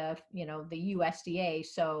by the, you know, the USDA.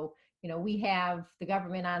 So, you know, we have the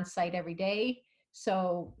government on site every day.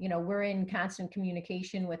 So, you know, we're in constant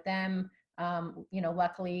communication with them. You know,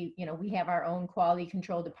 luckily, you know, we have our own quality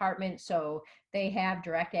control department, so they have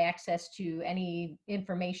direct access to any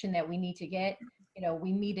information that we need to get. You know,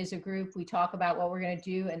 we meet as a group, we talk about what we're going to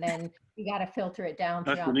do, and then we got to filter it down.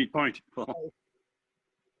 That's the neat point.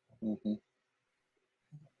 Mm-hmm.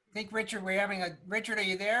 I think Richard, Richard, are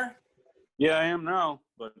you there? Yeah, I am now,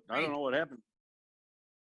 but I don't know what happened.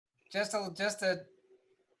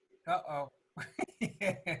 Uh-oh.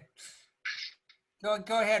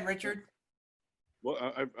 Go ahead, Richard. Well,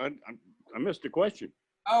 I missed the question.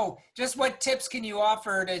 Oh, just what tips can you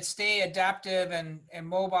offer to stay adaptive and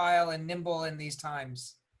mobile and nimble in these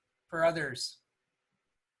times for others?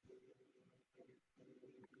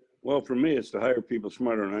 Well, for me, it's to hire people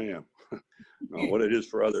smarter than I am. What it is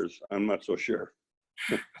for others, I'm not so sure.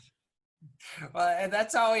 Well, and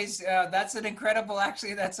that's always that's an incredible.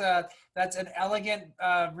 Actually, that's an elegant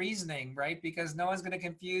reasoning, right? Because no one's going to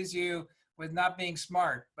confuse you with not being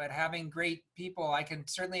smart, but having great people. I can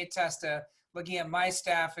certainly attest to looking at my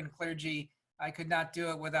staff and clergy. I could not do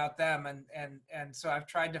it without them, and so I've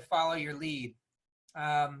tried to follow your lead.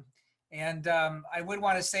 I would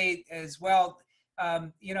want to say as well,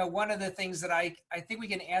 you know, one of the things that I think we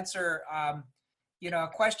can answer, you know, a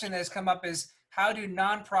question that has come up is, how do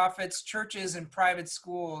nonprofits, churches, and private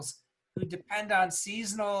schools who depend on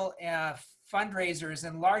seasonal fundraisers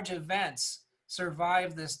and large events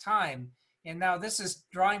survive this time? And now this is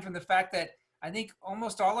drawing from the fact that I think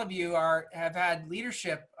almost all of you have had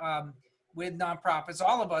leadership with nonprofits.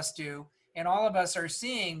 All of us do, and all of us are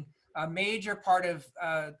seeing a major part of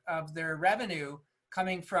their revenue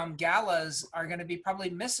coming from galas are going to be probably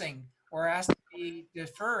missing or asked to be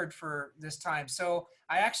deferred for this time. So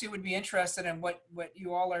I actually would be interested in what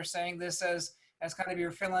you all are saying this as kind of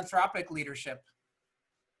your philanthropic leadership.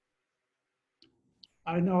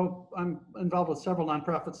 I know I'm involved with several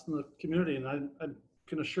nonprofits in the community, and I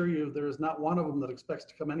can assure you there is not one of them that expects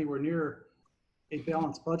to come anywhere near a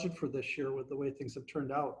balanced budget for this year with the way things have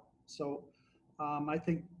turned out. So I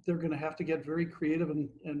think they're going to have to get very creative and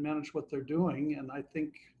manage what they're doing. And I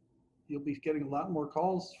think you'll be getting a lot more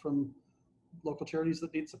calls from local charities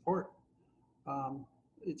that need support.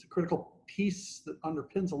 It's a critical piece that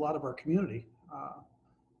underpins a lot of our community.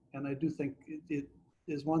 And I do think it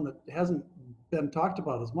is one that hasn't been talked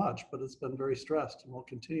about as much, but it's been very stressed and will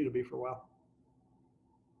continue to be for a while.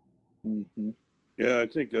 Mm-hmm. Yeah, I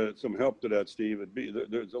think some help to that, Steve.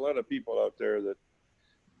 There's a lot of people out there that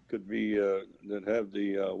could be that have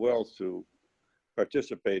the wealth to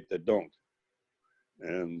participate that don't,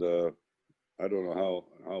 and I don't know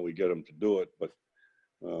how we get them to do it, but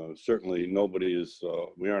certainly nobody is.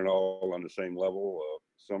 We aren't all on the same level.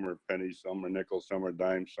 Some are pennies, some are nickels, some are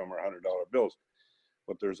dimes, some are $100 bills.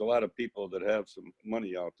 But there's a lot of people that have some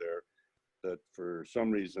money out there that, for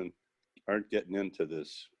some reason, aren't getting into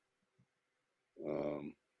this.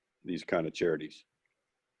 These kind of charities.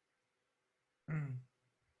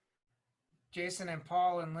 Jason and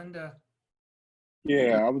Paul and Linda.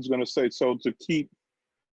 Yeah, I was going to say, so to keep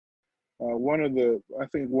one of the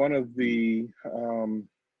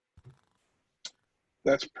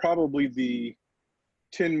That's probably the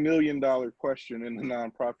 $10 million question in the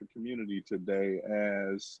nonprofit community today,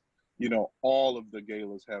 as you know, all of the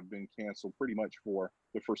galas have been canceled pretty much for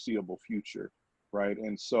the foreseeable future, right?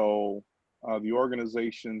 And so the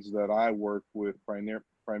organizations that I work with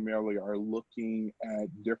primarily are looking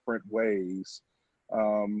at different ways,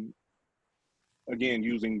 again,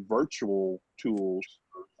 using virtual tools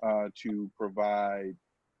to provide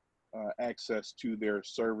access to their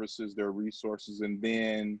services, their resources, and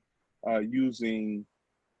then using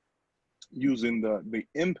the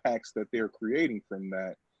impacts that they're creating from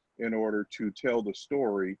that in order to tell the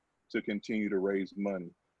story to continue to raise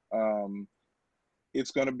money.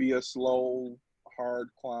 It's going to be a slow, hard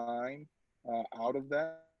climb out of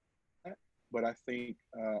that, but I think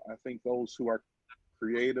those who are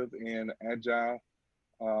creative and agile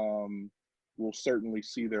will certainly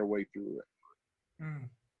see their way through it.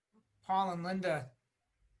 Paul and Linda.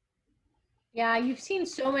 Yeah, you've seen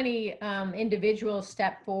so many individuals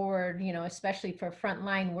step forward, you know, especially for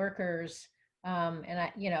frontline workers.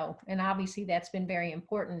 And obviously that's been very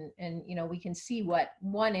important. And, you know, we can see what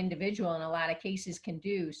one individual in a lot of cases can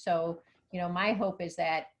do. So, you know, my hope is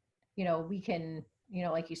that, you know, we can, you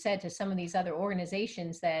know, like you said, to some of these other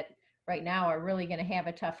organizations that right now are really going to have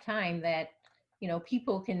a tough time, that, you know,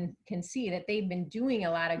 people can see that they've been doing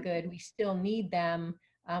a lot of good. We still need them.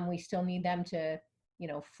 We still need them to, you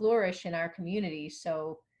know, flourish in our community.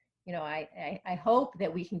 So, you know, I hope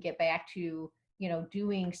that we can get back to, you know,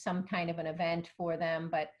 doing some kind of an event for them.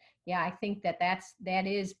 But yeah, I think that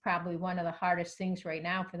is probably one of the hardest things right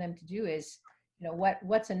now for them to do is, you know,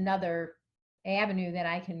 what's another avenue that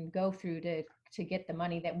I can go through to get the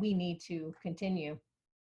money that we need to continue.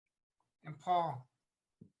 And Paul.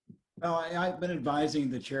 Well, I've been advising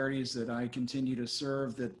the charities that I continue to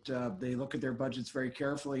serve that they look at their budgets very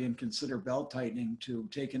carefully and consider belt tightening to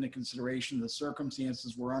take into consideration the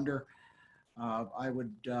circumstances we're under. I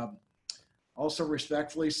would also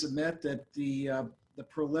respectfully submit that the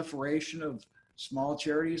proliferation of small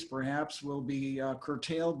charities perhaps will be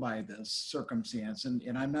curtailed by this circumstance.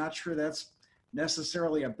 And I'm not sure that's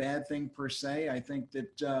necessarily a bad thing per se. I think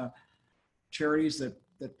that charities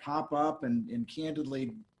that pop up and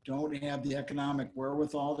candidly don't have the economic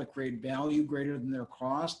wherewithal to create value greater than their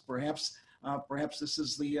cost, perhaps this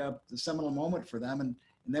is the seminal moment for them, and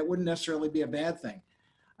that wouldn't necessarily be a bad thing.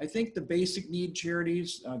 I think the basic need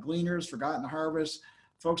charities, Gleaners, Forgotten Harvest,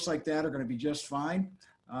 folks like that are going to be just fine.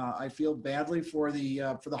 I feel badly for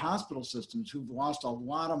the hospital systems who've lost a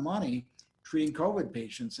lot of money treating COVID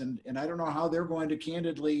patients, and I don't know how they're going to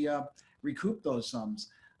candidly recoup those sums.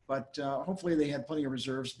 But hopefully they had plenty of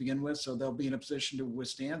reserves to begin with, so they'll be in a position to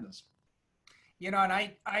withstand this. You know, and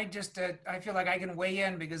I just, I feel like I can weigh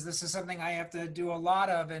in because this is something I have to do a lot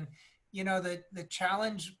of. And, you know, the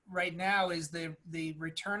challenge right now is the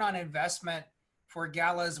return on investment for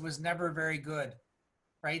galas was never very good,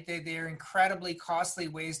 right? They're incredibly costly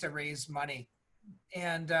ways to raise money.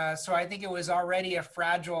 And so I think it was already a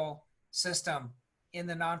fragile system in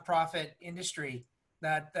the nonprofit industry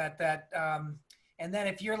and then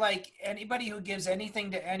if you're like anybody who gives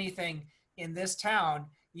anything to anything in this town,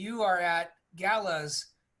 you are at galas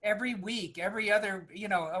every week, every other, you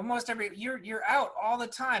know, almost every, you're out all the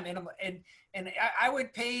time. And I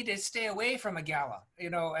would pay to stay away from a gala,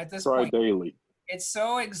 you know, at this point. Daily. It's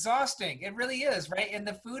so exhausting. It really is, right? And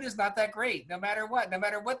the food is not that great, no matter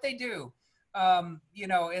what they do, you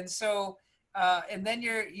know, and so, and then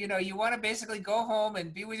you want to basically go home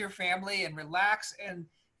and be with your family and relax and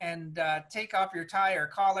take off your tie or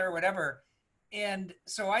collar or whatever. And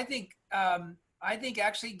so I think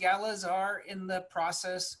actually galas are in the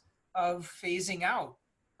process of phasing out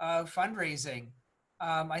of fundraising.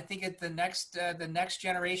 I think the next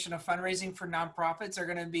generation of fundraising for nonprofits are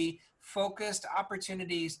going to be focused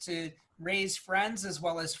opportunities to raise friends as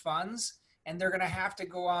well as funds. And they're going to have to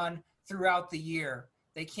go on throughout the year.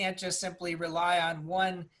 They can't just simply rely on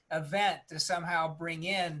one event to somehow bring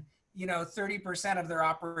in, you know, 30% of their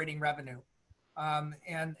operating revenue.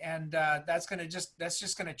 That's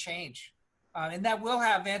just going to change. And that will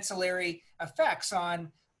have ancillary effects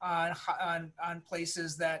on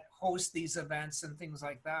places that host these events and things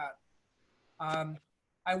like that.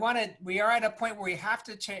 We are at a point where we have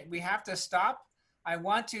to stop. I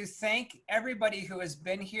want to thank everybody who has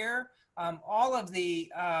been here. All of the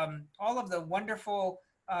wonderful,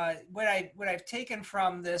 what I've taken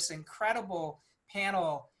from this incredible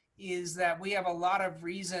panel is that we have a lot of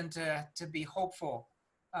reason to be hopeful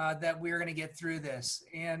that we're going to get through this.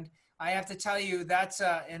 And I have to tell you, that's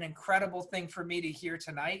an incredible thing for me to hear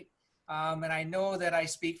tonight. And I know that I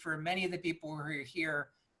speak for many of the people who are here,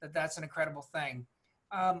 that that's an incredible thing.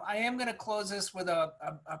 I am going to close this with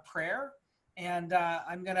a prayer, and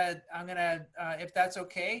I'm gonna if that's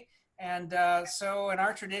okay. And so in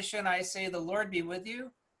our tradition, I say, "The Lord be with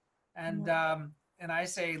you," and I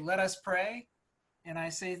say, "Let us pray." And I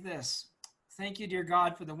say this: thank you, dear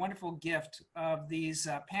God, for the wonderful gift of these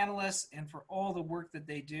panelists and for all the work that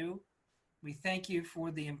they do. We thank you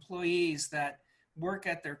for the employees that work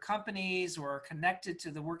at their companies or are connected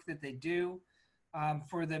to the work that they do,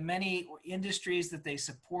 for the many industries that they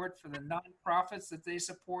support, for the nonprofits that they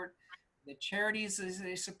support, the charities that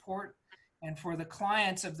they support, and for the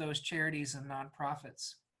clients of those charities and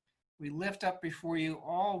nonprofits. We lift up before you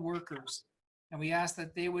all workers, and we ask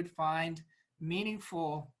that they would find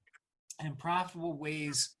meaningful and profitable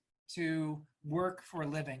ways to work for a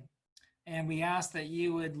living. And we ask that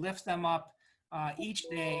you would lift them up each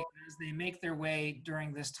day as they make their way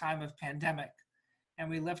during this time of pandemic. And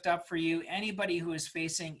we lift up for you anybody who is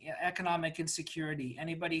facing economic insecurity,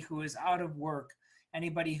 anybody who is out of work,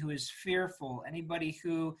 anybody who is fearful, anybody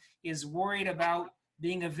who is worried about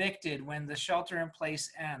being evicted when the shelter in place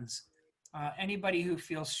ends, anybody who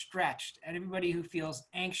feels stretched, anybody who feels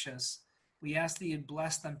anxious. We ask that you'd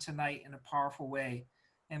bless them tonight in a powerful way.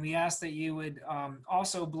 And we ask that you would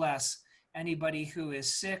also bless anybody who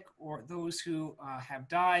is sick or those who have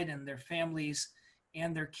died and their families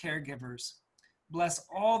and their caregivers. Bless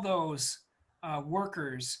all those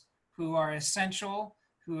workers who are essential,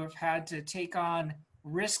 who have had to take on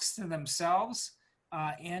risks to themselves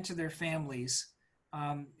and to their families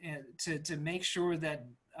to make sure that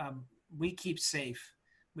we keep safe.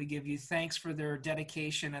 We give you thanks for their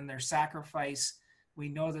dedication and their sacrifice. We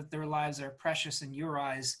know that their lives are precious in your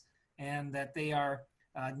eyes, and that they are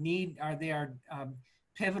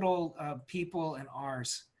pivotal people in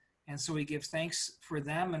ours. And so we give thanks for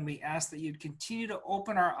them, and we ask that you'd continue to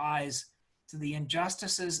open our eyes to the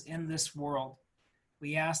injustices in this world.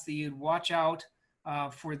 We ask that you'd watch out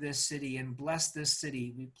for this city and bless this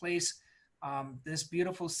city. We place this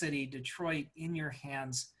beautiful city, Detroit, in your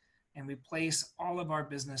hands, and we place all of our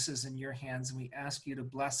businesses in your hands, and we ask you to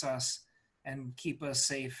bless us and keep us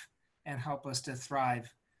safe and help us to thrive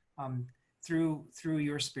through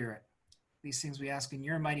your Spirit. These things we ask in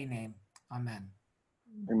your mighty name. Amen.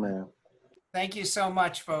 Amen. Thank you so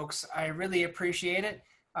much, folks. I really appreciate it.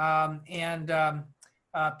 Panelists,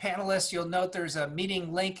 you'll note there's a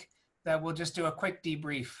meeting link that we'll just do a quick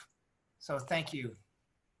debrief. So thank you.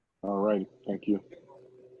 All right. Thank you.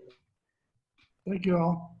 Thank you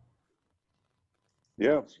all.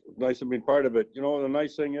 Yeah, it's nice to be part of it. You know, the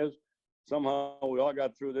nice thing is somehow we all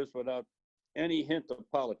got through this without any hint of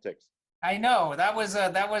politics. I know that was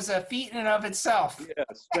a feat in and of itself.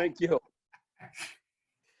 Yes, thank you.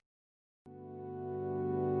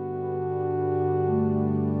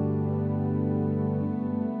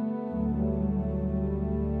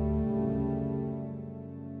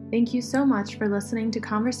 Thank you so much for listening to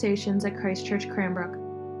Conversations at Christ Church Cranbrook.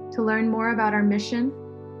 To learn more about our mission,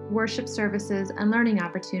 worship services, and learning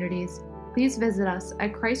opportunities, please visit us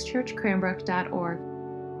at christchurchcranbrook.org.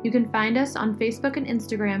 You can find us on Facebook and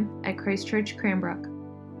Instagram at Christ Church Cranbrook.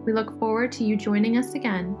 We look forward to you joining us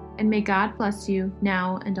again, and may God bless you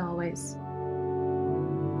now and always.